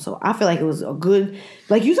 So I feel like it was a good,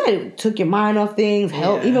 like you said, it took your mind off things,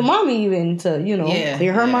 helped even mommy to,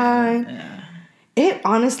 clear her mind. Yeah. It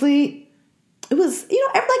honestly, it was,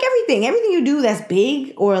 like everything you do that's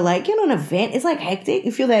big or like, an event, it's like hectic.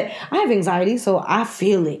 You feel that I have anxiety, so I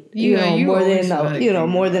feel it,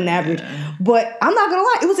 more than average. Yeah. But I'm not gonna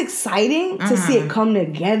lie, it was exciting to see it come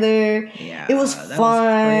together. Yeah, it was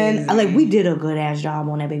fun. Like we did a good ass job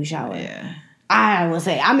on that baby shower. Yeah. I would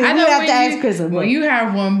say. I mean, we have to ask Chris. Well, you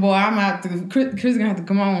have one, boy. I'm out to. Chris gonna have to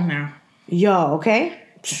come on now. Yo, okay.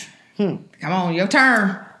 Come on, your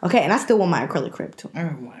turn. Okay, and I still want my acrylic crib too. Oh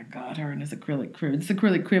my God, her and this acrylic crib. This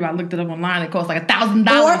acrylic crib, I looked it up online. It costs like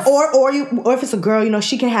 $1,000. Or if it's a girl,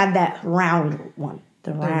 she can have that round one.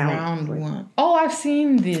 The round one. Oh, I've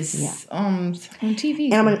seen this on TV.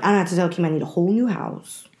 And I'm gonna have to tell Kim I need a whole new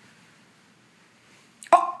house.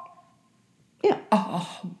 Oh. Yeah.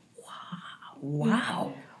 Oh.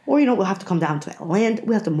 Wow. Or, we'll have to come down to Atlanta.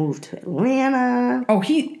 We have to move to Atlanta. Oh,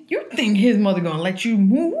 you think his mother gonna let you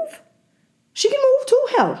move? She can move too,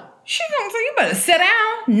 hell. She gonna say, you better sit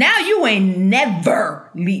down. Now you ain't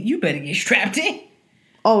never leave. You better get strapped in.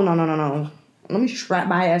 Oh, no. Let me strap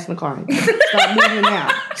my ass in the car.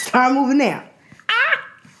 Start moving now.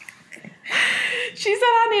 She said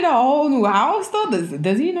I need a whole new house, though.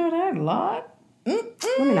 Does he know that a lot?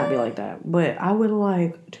 Let me not be like that, but I would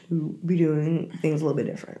like to be doing things a little bit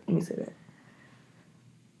different. Let me say that.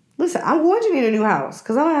 Listen, I'm going to need a new house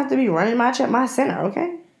because I don't have to be running my center,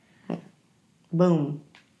 okay? Boom.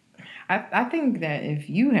 I think that if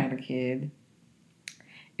you had a kid,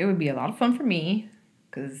 it would be a lot of fun for me.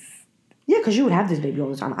 Because you would have this baby all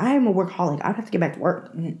the time. I am a workaholic. I'd have to get back to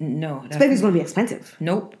work. No. This baby's going to be expensive.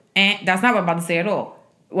 Nope. And that's not what I'm about to say at all.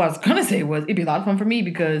 What I was going to say was it'd be a lot of fun for me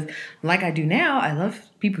because like I do now, I love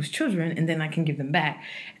people's children and then I can give them back.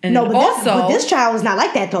 And no, but this child is not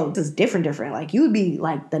like that though. It's different. Like you would be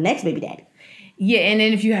like the next baby daddy. Yeah, and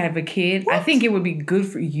then if you have a kid, I think it would be good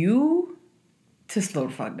for you to slow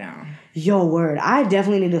the fuck down. Yo, word. I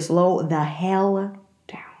definitely need to slow the hell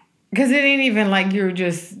down. Because it ain't even like you're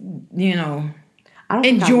just,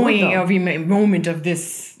 enjoying every moment of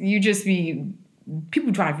this. You just be...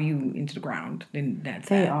 People drive you into the ground. And that's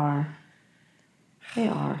They are.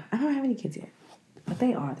 I don't have any kids yet. But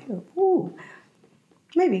they are. Ooh.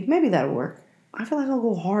 Maybe that'll work. I feel like I'll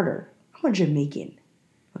go harder. I'm a Jamaican.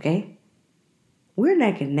 Okay? We're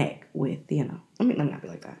neck and neck with, let me not be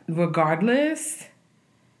like that. Regardless...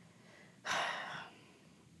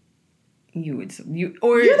 You're the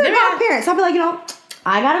godparents. I'll be like,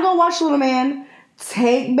 I gotta go watch Little Man.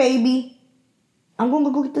 Take baby. I'm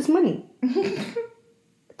gonna go get this money.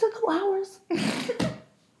 It took 2 hours.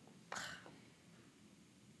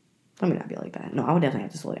 Let me not be like that. No, I would definitely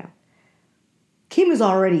have to slow down. Kim is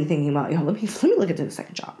already thinking about, let me look into the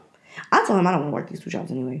second job. I told him I don't want to work these 2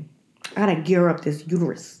 jobs anyway. I gotta gear up this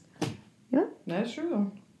uterus. Yeah? That's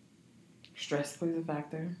true. Stress plays a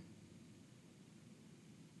factor.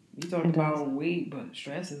 You talk about weight, but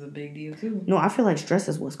stress is a big deal too. No, I feel like stress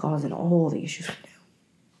is what's causing all the issues right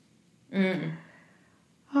now. Mm.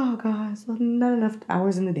 Oh, God. So not enough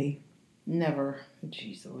hours in the day. Never.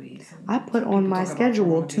 Jeez Louise. I put on my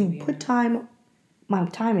schedule to put my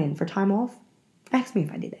time in for time off. Ask me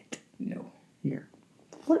if I did that. No. Yeah.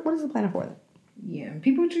 What is the plan for that? Yeah.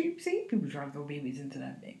 People try to throw babies into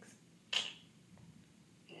that mix.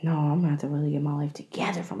 No, I'm going to have to really get my life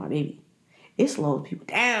together for my baby. It slows people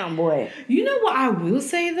down, boy. You know what I will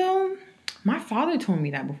say, though? My father told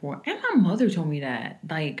me that before. And my mother told me that.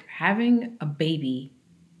 Like, having a baby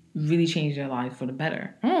really changed their lives for the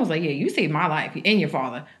better. I was like, yeah, you saved my life and your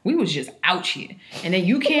father. We was just out here. And then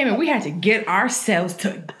you came and we had to get ourselves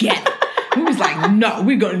together. We was like, no,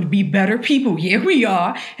 we're going to be better people. Yeah, we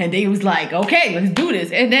are. And they was like, okay, let's do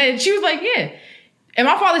this. And then she was like, yeah. And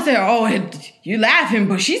my father said, oh, you laughing,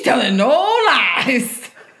 but she's telling no lies.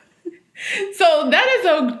 So that is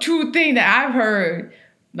a true thing that I've heard.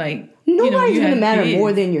 Like, nobody's gonna matter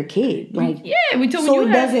more than your kid. Like, yeah, we told so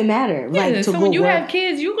it doesn't matter. Yeah, like, so when you have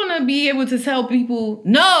kids, you're gonna be able to tell people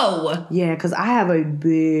no. Yeah, because I have a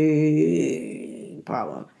big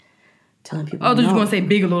problem telling people. Oh, they're just gonna say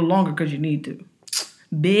big a little longer because you need to.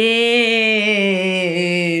 Big.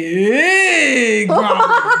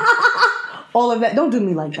 All of that. Don't do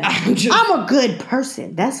me like that. I'm a good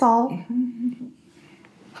person. That's all.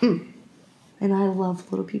 And I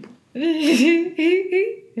love little people. Until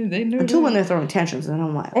when they're throwing tantrums, and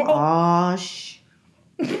I'm like,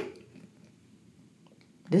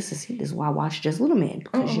 This is why I watch Just Little Man,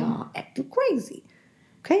 because y'all acting crazy.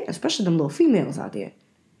 Okay? Especially them little females out there.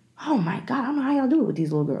 Oh my God, I don't know how y'all do it with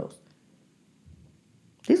these little girls.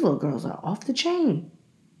 These little girls are off the chain.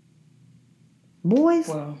 Boys,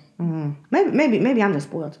 well, maybe I'm just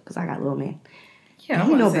spoiled because I got a little man. Yeah,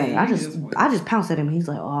 he know better. I just pounce at him. He's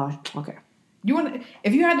like, oh, okay.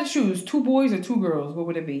 If you had to choose 2 boys or 2 girls, what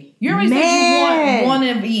would it be? You already said you want one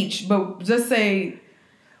of each, but just say.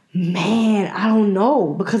 Man, I don't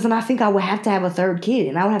know, because then I think I would have to have a 3rd kid,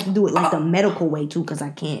 and I would have to do it like the medical way too, because I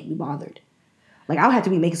can't be bothered. Like I would have to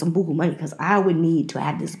be making some buku money because I would need to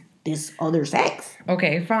have this other sex.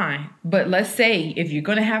 Okay, fine, but let's say if you're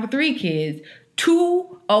gonna have 3 kids,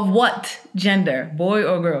 2 of what gender, boy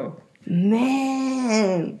or girl?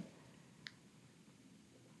 Man,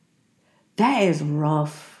 that is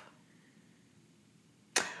rough.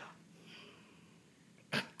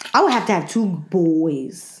 I would have to have 2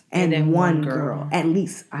 boys and then one girl. At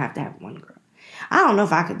least I have to have 1 girl. I don't know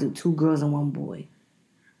if I could do 2 girls and 1 boy.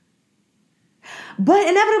 But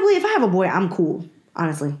inevitably, if I have a boy, I'm cool,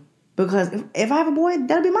 honestly. Because if I have a boy,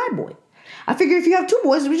 that'll be my boy. I figure if you have 2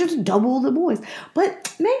 boys, we just double the boys.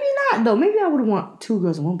 But maybe not, though. Maybe I would want 2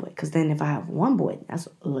 girls and 1 boy. Because then if I have 1 boy, that's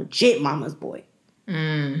a legit mama's boy.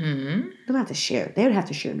 Mm-hmm. They don't have to share. They would have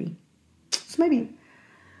to share me. So maybe...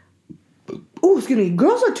 Oh, excuse me.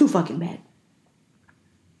 Girls are too fucking bad.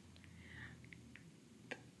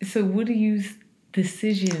 So what do you...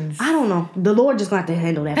 Decisions? I don't know. The Lord just going to have to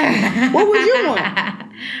handle that for me. What would you want?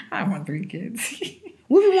 I want 3 kids.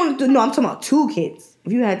 What if you wanted to... No, I'm talking about 2 kids.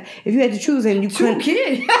 If you had to choose and you couldn't... 2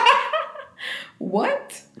 kids?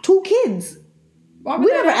 What? 2 kids. We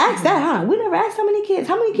never asked that, huh? We never asked how many kids.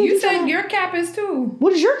 How many kids? You said your cap is 2.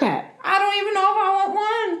 What is your cap? I don't even know if I want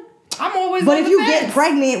one. I'm always. But if you get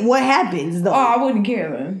pregnant, what happens though? Oh, I wouldn't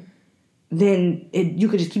care then. Then you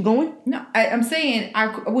could just keep going? No, I'm saying I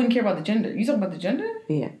wouldn't care about the gender. You talking about the gender?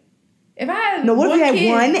 Yeah. If I had what if you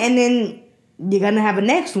had one and then you're gonna have a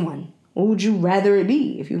next one? What would you rather it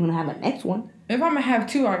be if you're gonna have a next one? If I'm gonna have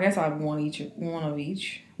 2, I guess I'd have one of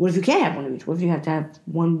each. What if you can't have one of each? What if you have to have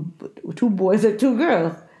 2 boys or 2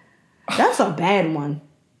 girls? That's a bad one.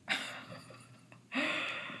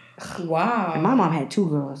 Wow. And my mom had 2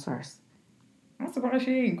 girls first. I'm surprised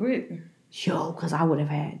she ain't quit. Yo, because I would have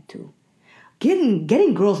had to.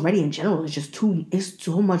 Getting girls ready in general is just it's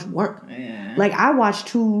so much work. Yeah. Like I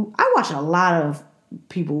watch a lot of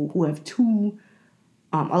people who have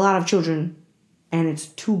a lot of children, and it's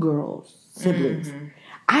 2 girls, siblings.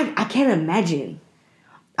 Mm-hmm. I can't imagine.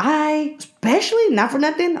 Especially, not for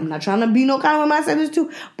nothing, I'm not trying to be no kind of way my siblings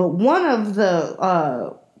too, but one of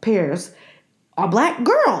the pairs are black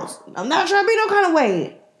girls. I'm not trying to be no kind of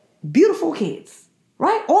way. Beautiful kids,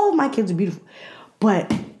 right? All of my kids are beautiful.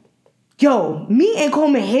 But, yo, me and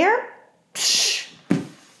combing hair, sheesh.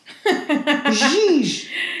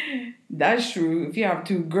 That's true. If you have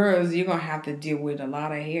 2 girls, you're going to have to deal with a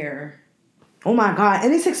lot of hair. Oh my God.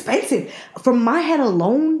 And it's expensive. For my head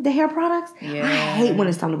alone, the hair products, yeah. I hate when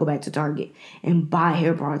it's time to go back to Target and buy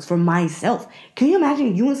hair products for myself. Can you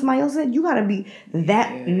imagine you and somebody else said you got to be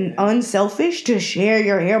that unselfish to share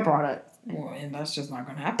your hair products? Well, and that's just not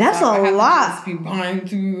going to happen. That's a lot. To just be buying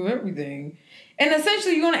to everything. And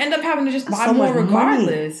essentially, you're going to end up having to just buy more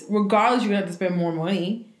regardless. Money. Regardless, you're going to have to spend more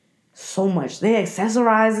money. So much. They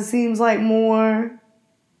accessorize, it seems like, more.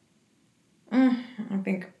 I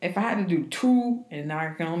think if I had to do 2 and now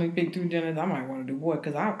I can only pick 2 genders, I might want to do boy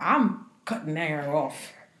because I'm cutting that hair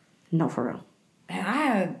off. No, for real. And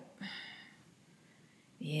I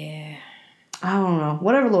don't know.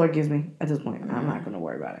 Whatever Lord gives me at this point, I'm not going to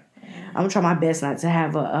worry about it. I'm going to try my best not to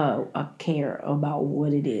have a care about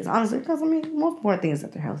what it is. Honestly, because, the most important thing is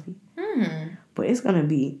that they're healthy. But it's going to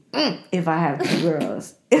be, if I have 2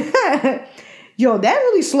 girls. Yo, that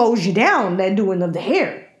really slows you down, that doing of the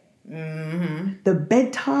hair. Mm-hmm. The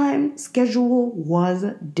bedtime schedule was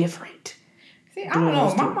different. See, I don't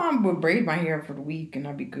know. My mom would braid my hair for the week and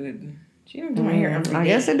I'd be good. She didn't do my hair every day. I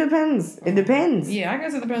guess it depends. It depends. Yeah, I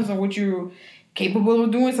guess it depends on what you're capable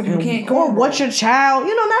of doing. Some people can't. Or what your child,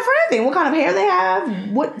 not for anything. What kind of hair they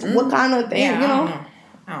have. What kind of thing,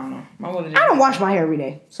 I don't know. My mother I don't wash my hair every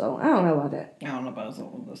day, so I don't know about that. I don't know about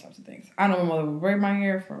those types of things. I know my mother would braid my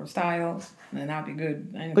hair for style, and then I'd be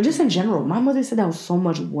good. But just in general, my mother said that was so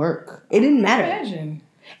much work. It didn't matter. Imagine.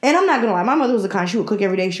 And I'm not gonna lie, my mother was the kind. She would cook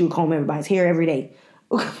every day. She would comb everybody's hair every day.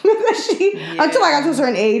 Until I got to a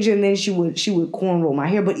certain age, and then she would cornrow my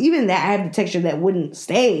hair. But even that, I had the texture that wouldn't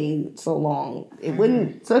stay so long. It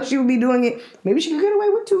wouldn't. So she would be doing it. Maybe she could get away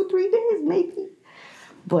with 2-3 days, maybe.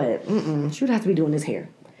 But she would have to be doing this hair.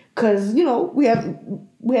 Because, we have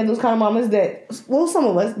those kind of mamas that, well, some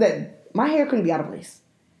of us, that my hair couldn't be out of place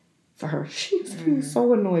for her. She used to be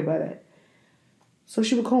so annoyed by that. So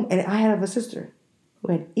she would comb. And I have a sister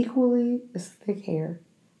who had equally as thick hair.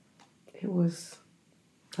 It was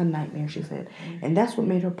a nightmare, she said. And that's what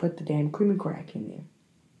made her put the damn creamy crack in there.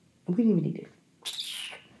 And we didn't even need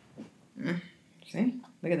it. See?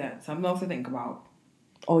 Look at that. Something else to think about.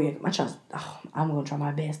 Oh, yeah. My child, I'm going to try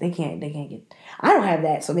my best. They can't get... I don't have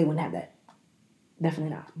that, so they wouldn't have that.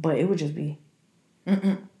 Definitely not. But it would just be...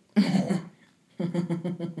 That'd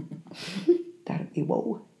be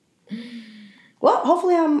whoa. Well,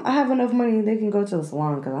 hopefully I have enough money they can go to the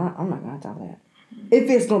salon, because I'm not going to have that. If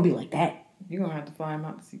it's going to be like that. You're going to have to fly him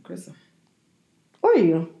out to see Krista. Or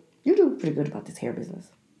you. You do pretty good about this hair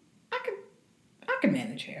business. I can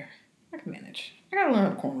manage hair. I got to learn how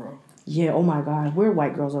to cornrow. Yeah, oh my God. We're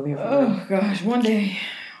white girls over here. Oh, gosh. One day.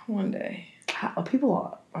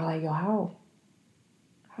 People are like, yo,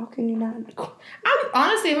 how can you not?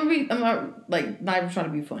 I'm not even trying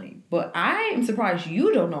to be funny, but I am surprised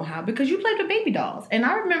you don't know how, because you played with baby dolls. And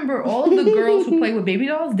I remember all of the girls who played with baby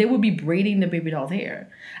dolls, they would be braiding the baby doll's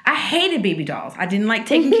hair. I hated baby dolls. I didn't like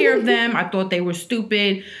taking care of them. I thought they were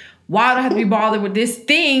stupid. Why do I have to be bothered with this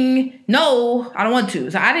thing? No, I don't want to.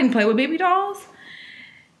 So I didn't play with baby dolls.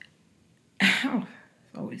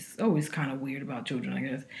 Always kind of weird about children, I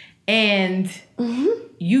guess. And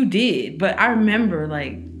you did, but I remember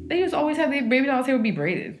they just always had their baby dolls' hair would be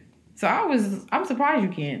braided. So I'm surprised you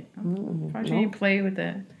can't. I'm surprised you didn't play with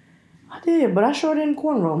that. I did, but I sure didn't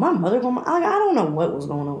cornrow. My mother, I don't know what was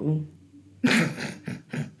going on with me.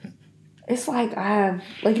 It's like I have,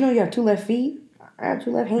 you have 2 left feet. I have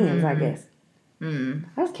 2 left hands, I guess. I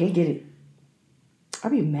just can't get it.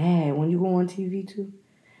 I'd be mad when you go on TV too.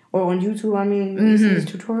 Or on YouTube, I mean, you see these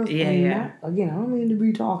tutorials. Yeah, and yeah. Again, I don't mean to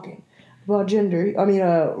be talking about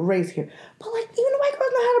race here. But, like, even the white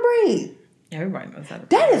girls know how to braid. Everybody knows how to braid.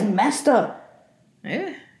 That is messed up.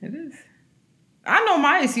 Yeah, it is. I know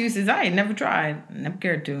my excuses. I ain't never tried. Never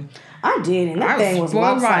cared to. I did, and that thing was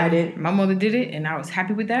lopsided. My mother did it, and I was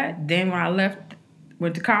happy with that. Then when I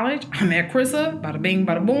went to college, I met Krissa. Bada bing,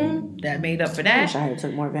 bada boom. That made up for that. I wish I had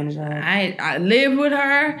took more advantage of that. I lived with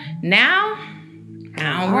her. Now,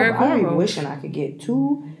 I don't wear cornrows. I'm wishing I could get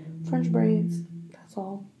 2 French braids. That's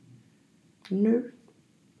all. No,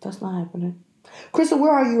 that's not happening. Krista,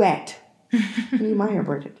 where are you at? I need my hair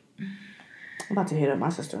braided. I'm about to hit up my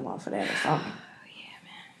sister-in-law for that or something.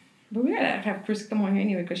 But we gotta have Chris come on here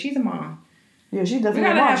anyway, because she's a mom. Yeah, she's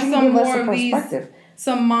definitely a mom. She can give us a perspective.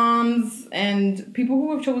 Some moms and people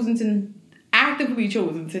who have actively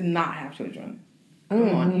chosen to not have children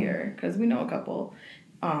come on here, because we know a couple,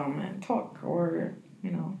 and talk or,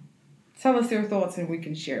 tell us their thoughts and we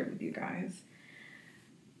can share it with you guys.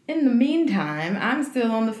 In the meantime, I'm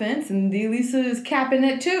still on the fence and Delisa is capping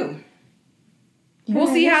it too. We'll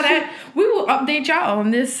see how we will update y'all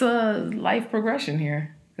on this life progression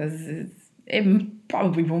here. Because it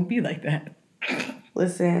probably won't be like that.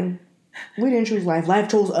 Listen, we didn't choose life. Life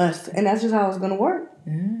chose us. And that's just how it's going to work.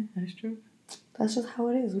 Yeah, that's true. That's just how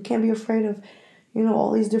it is. We can't be afraid of,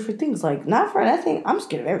 all these different things. Like, not afraid. I think I'm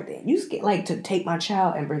scared of everything. You scared, like, to take my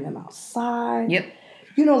child and bring them outside. Yep.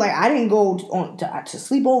 I didn't go to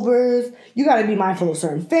sleepovers. You got to be mindful of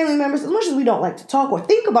certain family members. As much as we don't like to talk or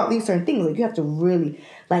think about these certain things, like, you have to really,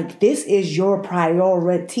 like, this is your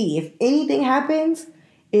priority. If anything happens,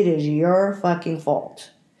 it is your fucking fault.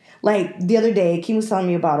 Like, the other day, Kim was telling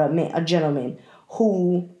me about a gentleman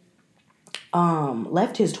who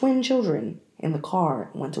left his twin children in the car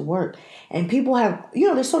and went to work. And people have,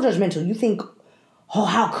 they're so judgmental. You think, oh,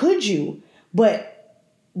 how could you? But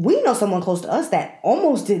we know someone close to us that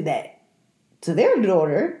almost did that to their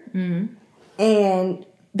daughter. Mm-hmm. And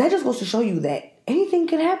that just goes to show you that anything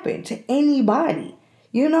can happen to anybody.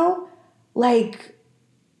 Like,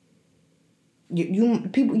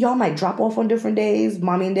 y'all might drop off on different days,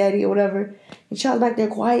 mommy and daddy or whatever. The child's back there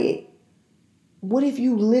quiet. What if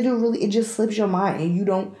it just slips your mind and you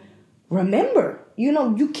don't remember?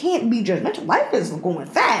 You can't be judgmental. Life is going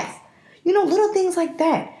fast. Little things like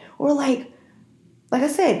that. Or like I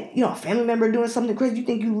said, a family member doing something crazy. You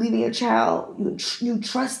think you leaving your child. You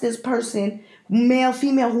trust this person, male,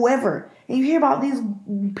 female, whoever. And you hear about these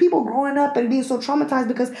people growing up and being so traumatized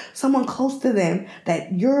because someone close to them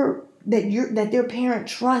that their parent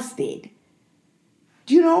trusted,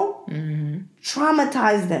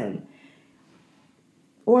 traumatize them.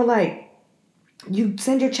 Or like, you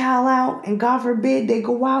send your child out and God forbid they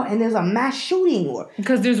go out and there's a mass shooting.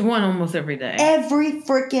 Because there's one almost every day. Every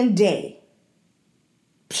freaking day.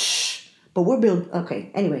 Psh, but we're building. Okay,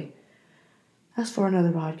 anyway. That's for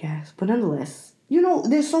another podcast. But nonetheless,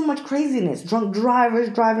 there's so much craziness. Drunk drivers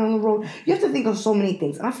driving on the road. You have to think of so many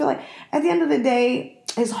things. And I feel like at the end of the day,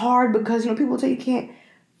 it's hard because, people tell you can't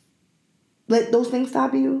let those things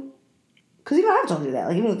stop you. Because, I've told you that.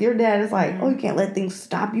 Like, even with your dad, it's like, you can't let things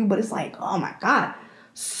stop you. But it's like, oh, my God.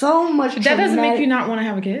 So much. But that doesn't make you not want to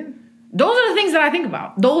have a kid. Those are the things that I think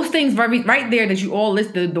about. Those things right there that you all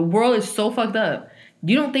list. The world is so fucked up.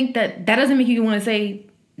 You don't think that doesn't make you want to say,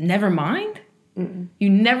 never mind? Mm-mm. You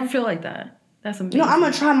never feel like that. That's amazing. I'm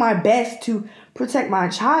going to try my best to protect my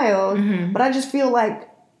child. Mm-hmm. But I just feel like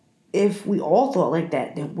if we all thought like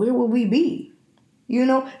that, then where would we be?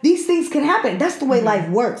 These things can happen. That's the way life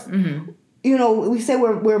works. Mm-hmm. We say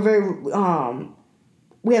we're very,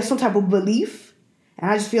 we have some type of belief. And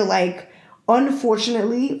I just feel like,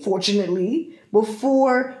 fortunately,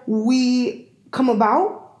 before we come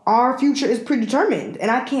about, our future is predetermined. And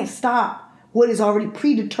I can't stop what is already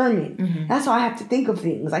predetermined. Mm-hmm. That's how I have to think of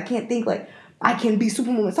things. I can't think like I can be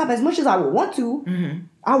Superwoman. Stop. As much as I would want to, mm-hmm.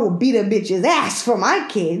 I will beat a bitch's ass for my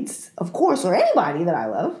kids, of course, or anybody that I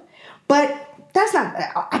love. But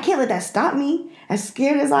I can't let that stop me. As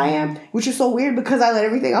scared as I am, which is so weird because I let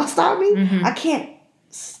everything else stop me, mm-hmm. I can't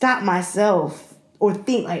stop myself or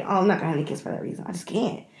think like, oh, I'm not going to have any kids for that reason. I just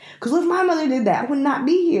can't. Because if my mother did that, I would not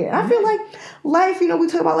be here. And I feel like life, we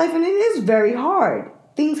talk about life and it is very hard.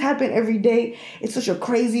 Things happen every day. It's such a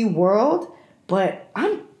crazy world. But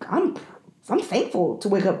I'm thankful to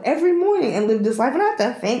wake up every morning and live this life. And I have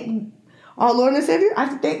to thank our Lord and Savior. I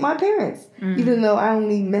have to thank my parents. Mm-hmm. Even though I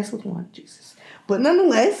only mess with one, Jesus. But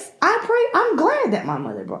nonetheless, I'm glad that my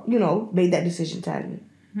mother made that decision to have me.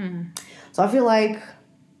 Mm-hmm. So I feel like,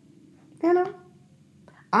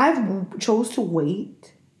 I've chose to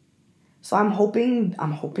wait So I'm hoping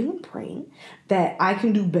and praying that I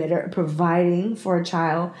can do better at providing for a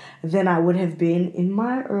child than I would have been in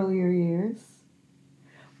my earlier years.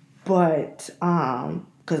 But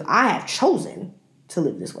because I have chosen to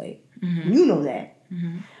live this way. Mm-hmm. You know that.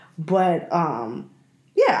 Mm-hmm. But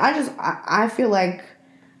yeah, I feel like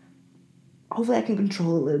hopefully I can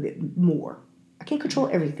control a little bit more. I can't control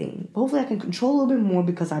everything, but hopefully I can control a little bit more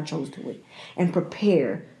because I chose to it and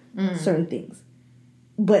prepare certain things.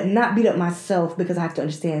 But not beat up myself because I have to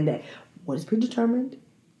understand that what is predetermined,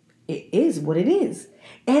 it is what it is.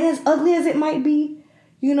 And as ugly as it might be,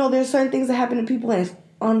 there's certain things that happen to people and it's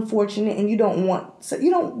unfortunate and you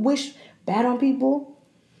don't wish bad on people.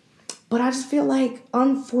 But I just feel like,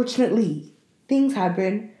 unfortunately, things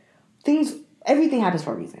happen. Everything happens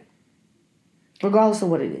for a reason. Regardless of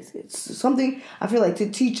what it is. It's something, I feel like, to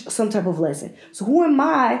teach some type of lesson. So who am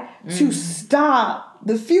I to stop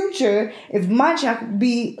the future if my child could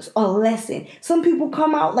be a lesson? Some people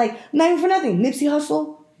come out like, not even for nothing. Nipsey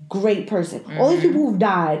Hussle, great person. Mm-hmm. All these people who've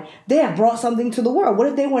died, they have brought something to the world. What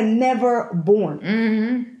if they were never born?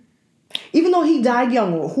 Mm-hmm. Even though he died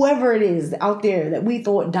young, or whoever it is out there that we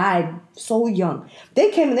thought died so young, they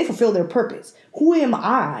came and they fulfilled their purpose. Who am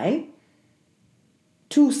I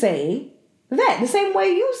to say that? The same way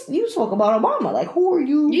you spoke about Obama. Like, who are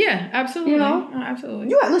you? Yeah, absolutely.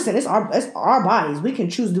 Absolutely. Listen, it's our bodies. We can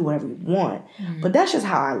choose to do whatever we want. Mm-hmm. But that's just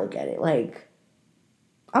how I look at it. Like,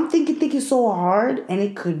 I'm thinking so hard, and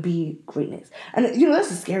it could be greatness. And that's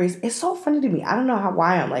the scariest. It's so funny to me. I don't know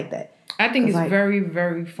why I'm like that. I think it's very,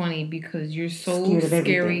 very funny because you're so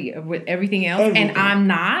scary with everything else, and I'm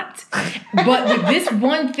not. But with this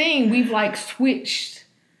one thing, we've like switched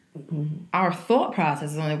our thought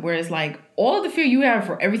process on it, where it's like all of the fear you have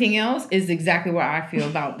for everything else is exactly what I feel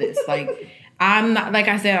about this. Like, I'm not, like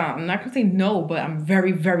I said, I'm not gonna say no, but I'm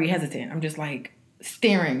very, very hesitant. I'm just like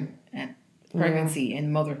staring at pregnancy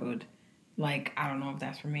and motherhood. Like, I don't know if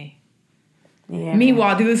that's for me. Yeah.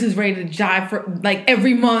 Meanwhile, Delisa is ready to jive for like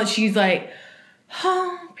every month. She's like,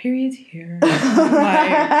 period's here. Like,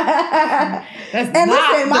 that's and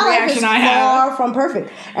not listen, the reaction I have. Far from perfect,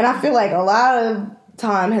 and I feel like a lot of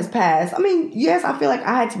time has passed. I mean, yes, I feel like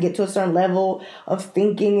I had to get to a certain level of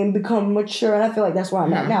thinking and become mature, and I feel like that's where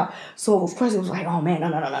I'm at now. So of course it was like, oh man,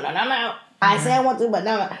 no. I say I want to, but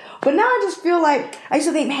no. But now I just feel like I used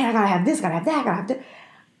to think, man, I gotta have this, gotta have that, gotta have that.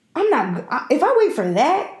 I'm not. If I wait for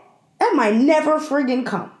that might never friggin'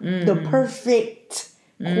 come. The perfect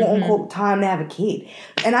quote-unquote time to have a kid.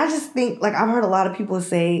 And I just think, like, I've heard a lot of people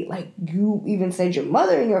say, like, you even said your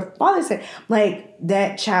mother and your father said, like,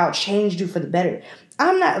 that child changed you for the better.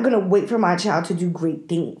 I'm not going to wait for my child to do great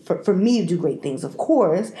things, for me to do great things, of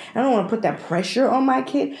course. I don't want to put that pressure on my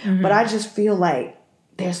kid, but I just feel like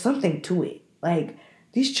there's something to it. Like,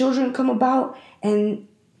 these children come about, and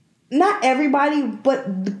not everybody,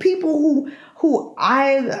 but the people who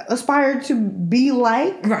I aspire to be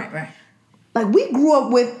like. Right. Like, we grew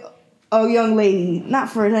up with a young lady, not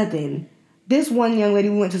for nothing. This one young lady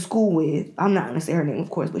we went to school with, I'm not going to say her name, of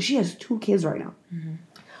course, but she has 2 kids right now. Mm-hmm.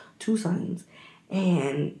 2 sons.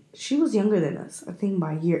 And she was younger than us, I think,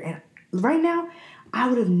 by a year. And right now, I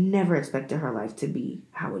would have never expected her life to be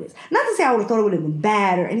how it is. Not to say I would have thought it would have been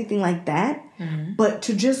bad or anything like that, but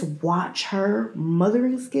to just watch her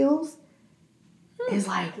mothering skills is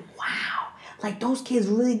like, wow. Like, those kids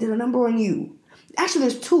really did a number on you. Actually,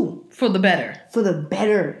 there's 2. For the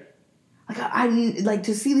better. Like, I like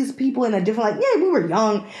to see these people in a different, like, yeah, we were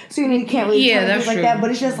young, so you can't really tell things like that,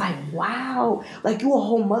 but it's just like, wow, like, you a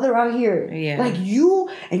whole mother out here. Yeah. Like, you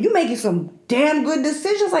making some damn good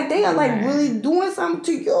decisions. Like, they are, like, really doing something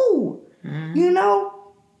to you. You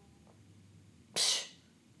know?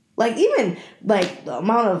 Like, even, like, the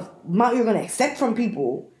amount you're going to accept from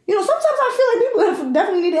people. You know, sometimes I feel like people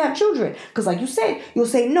definitely need to have children. Because, like you said, you'll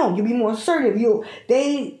say no. You'll be more assertive. You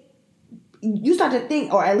start to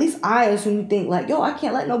think, or at least I assume you think, like, yo, I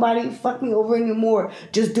can't let nobody fuck me over anymore.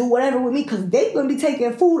 Just do whatever with me. Because they're going to be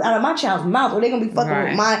taking food out of my child's mouth. Or they're going to be fucking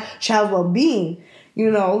with my child's well-being.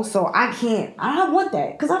 You know? So I don't want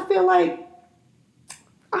that. Because I feel like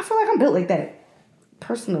I'm built like that.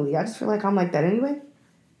 Personally. I just feel like I'm like that anyway.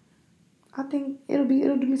 I think it'll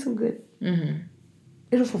do me some good. Mm-hmm.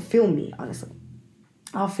 It'll fulfill me, honestly.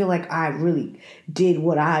 I'll feel like I really did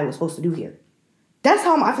what I was supposed to do here. That's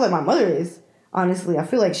how I feel like my mother is, honestly. I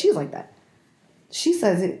feel like she's like that. She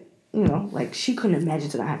says it, you know, like she couldn't imagine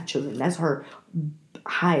to not have children. That's her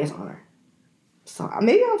highest honor. So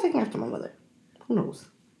maybe I'm taking after my mother. Who knows?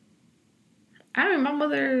 I mean, my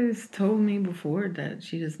mother has told me before that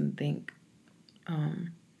she doesn't think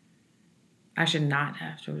I should not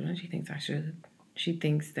have children. She thinks I should. She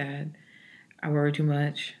thinks that I worry too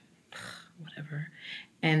much. whatever.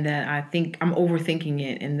 And that I think I'm overthinking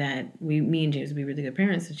it, and that me and James would be really good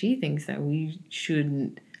parents. And she thinks that we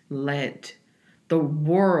shouldn't let the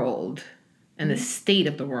world and the state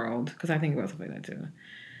of the world, because I think about stuff like that too,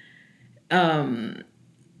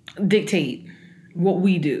 dictate what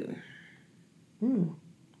we do. And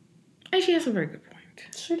she has a very good point.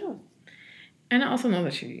 She does. And I also know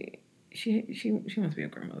that she wants to be a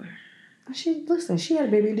grandmother. She had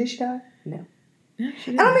a baby. Did she die? No. Yeah,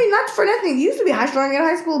 she did. And I mean, not for nothing. You used to be high strung in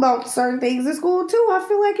high school about certain things in school too. I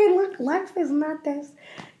feel like life is not that,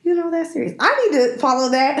 that serious. I need to follow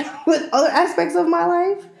that with other aspects of my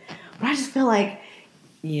life. But I just feel like,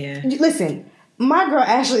 yeah. Listen, my girl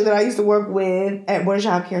Ashley that I used to work with at Border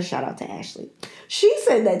Child Care, shout out to Ashley. She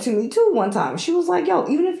said that to me too one time. She was like, yo,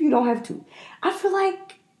 even if you don't have to, I feel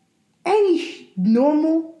like any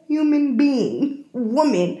normal human being,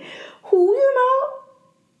 woman, who,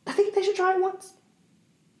 I think they should try it once.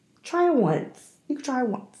 Try it once. You can try it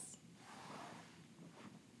once.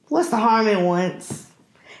 What's the harm in once?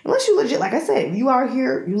 Unless you legit, like I said, if you are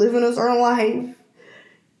here, you live in a certain life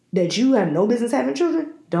that you have no business having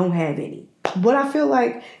children, don't have any. But I feel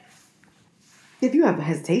like if you have a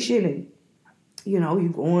hesitation and, you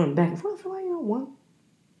going back and forth, I feel like,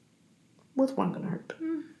 what's one going to hurt?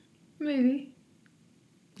 Maybe.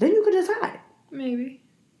 Then you could decide. Maybe.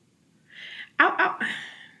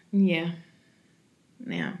 Yeah.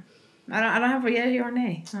 Yeah. I don't have a yay or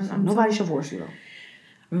nay. Nobody should force you though.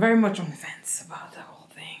 I'm very much on the fence about the whole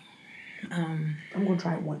thing. I'm gonna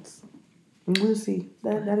try it once. And we'll see.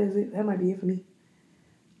 That is it. That might be it for me.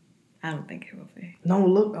 I don't think it will be.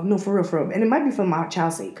 No, for real. And it might be for my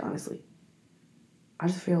child's sake, honestly. I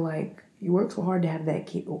just feel like you work so hard to have that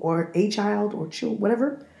kid or a child or child,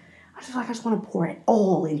 whatever. I just feel like I just want to pour it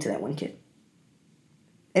all into that one kid.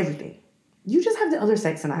 Everything. You just have the other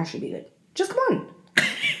sex and I should be good. Just come on.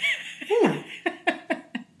 Yeah.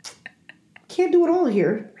 Can't do it all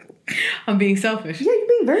here. I'm being selfish. Yeah, you're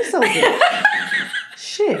being very selfish.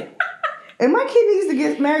 Shit. And my kid needs to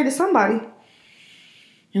get married to somebody.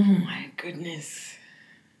 Oh my goodness.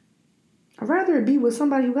 I'd rather it be with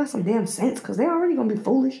somebody who got some damn sense, because they're already going to be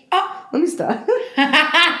foolish. Oh. Let me stop.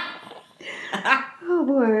 Oh,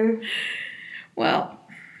 boy. Well,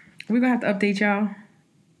 we're going to have to update y'all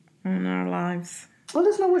on our lives. Let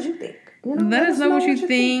us know what you think. Let us know what you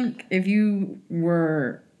think. If you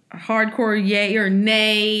were hardcore yay or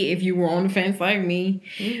nay, if you were on the fence like me,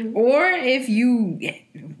 or if you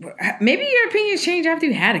maybe your opinions change after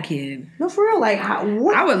you had a kid. No, for real. Like,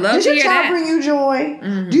 what? I would love to hear that. Does your child bring you joy?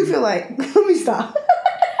 Mm-hmm. Do you feel like? Let me stop.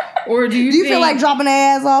 Or do you feel like dropping the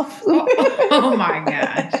ass off? Oh my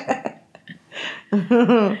gosh.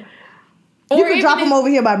 You can drop them over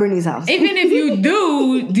here by Brittany's house. Even if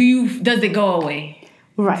you does it go away?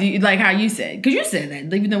 Right. Like how you said. Because you said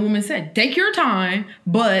that. Even the woman said, take your time,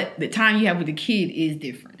 but the time you have with the kid is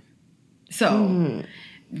different. So,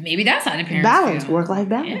 maybe that's how the parents balance, feel. Work-life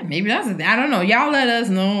balance. Yeah, maybe that's the thing. I don't know. Y'all let us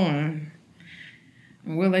know. And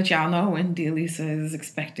we'll let y'all know when Delisa is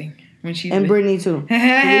expecting. When she's and Brittany, too. So we're going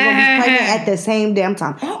to be pregnant at the same damn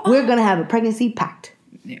time. We're going to have a pregnancy pact.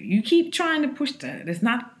 You keep trying to push that. It's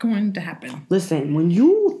not going to happen. Listen, when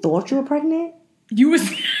you thought you were pregnant, I was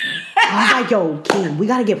like, yo, Kim, we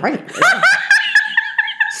gotta get pregnant.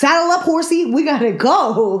 Saddle up, horsey. We gotta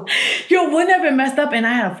go. Yo, wouldn't have been messed up and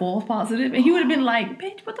I had a false positive and he would have been like,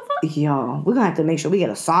 bitch, what the fuck? Yo, we're gonna have to make sure we get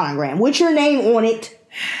a sonogram with your name on it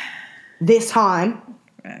this time.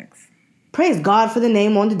 Facts. Praise God for the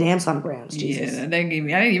name on the damn sonograms, Jesus. Yeah, that gave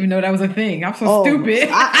me, I didn't even know that was a thing. I'm so stupid.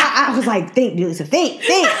 I was like, think, Delisa, think.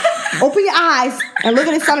 Open your eyes and look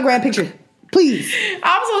at this sonogram picture. Please.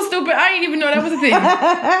 I'm so stupid. I didn't even know that was a thing.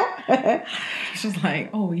 It's just like,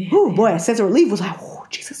 oh, yeah. Oh, boy. A sense of relief was like, oh,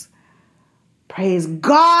 Jesus. Praise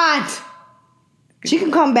God. She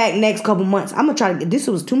can come back next couple months. I'm going to try to get, this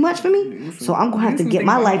was too much for me. So I'm going to have to get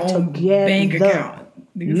my life together. Bank account.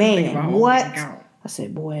 Man, what? I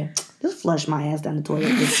said, boy, just flush my ass down the toilet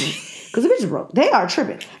this week. Because the bitches broke. They are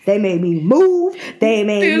tripping. They made me move. They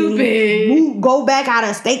made me go back out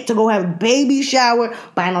of state to go have a baby shower,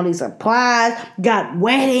 buying all these supplies, got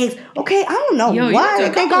weddings. Okay, I don't know why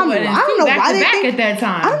they think I'm rich. I don't know why they think at that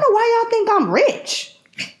time. I don't know why y'all think I'm rich.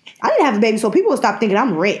 I didn't have a baby, so people would stop thinking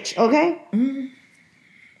I'm rich, okay?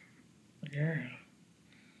 Yeah.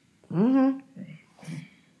 Mm-hmm.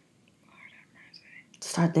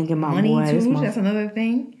 Start thinking my money boy. Too, that's another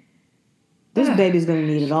thing. This baby's gonna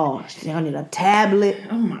need it all. They're gonna need a tablet.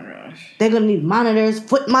 Oh my gosh. They're gonna need monitors,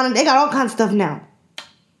 foot monitors. They got all kinds of stuff now.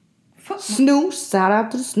 Snoop, shout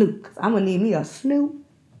out to the Snoop. Cause I'm gonna need me a Snoop.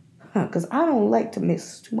 Cause I don't like to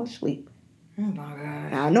miss too much sleep. Oh my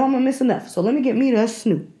gosh. Now, I know I'm gonna miss enough, so let me get me a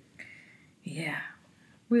Snoop. Yeah.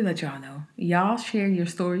 We let y'all know. Y'all share your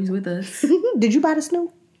stories with us. Did you buy the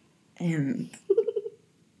Snoop? And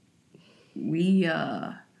we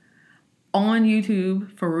on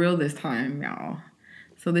YouTube for real this time, y'all.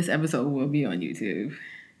 So this episode will be on YouTube.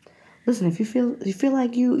 Listen, if you feel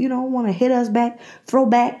like you don't want to hit us back, throw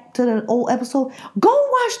back to the old episode, go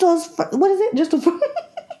watch those. What is it? Just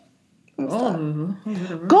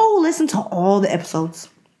go listen to all the episodes.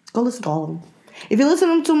 Go listen to all of them. If you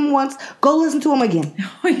listen to them once, go listen to them again.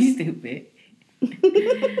 Oh, you stupid.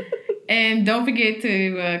 And don't forget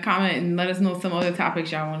to comment and let us know some other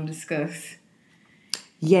topics y'all want to discuss.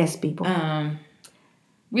 Yes, people.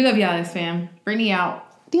 We love y'all, fam. Brittany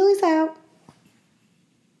out. Dealey's out.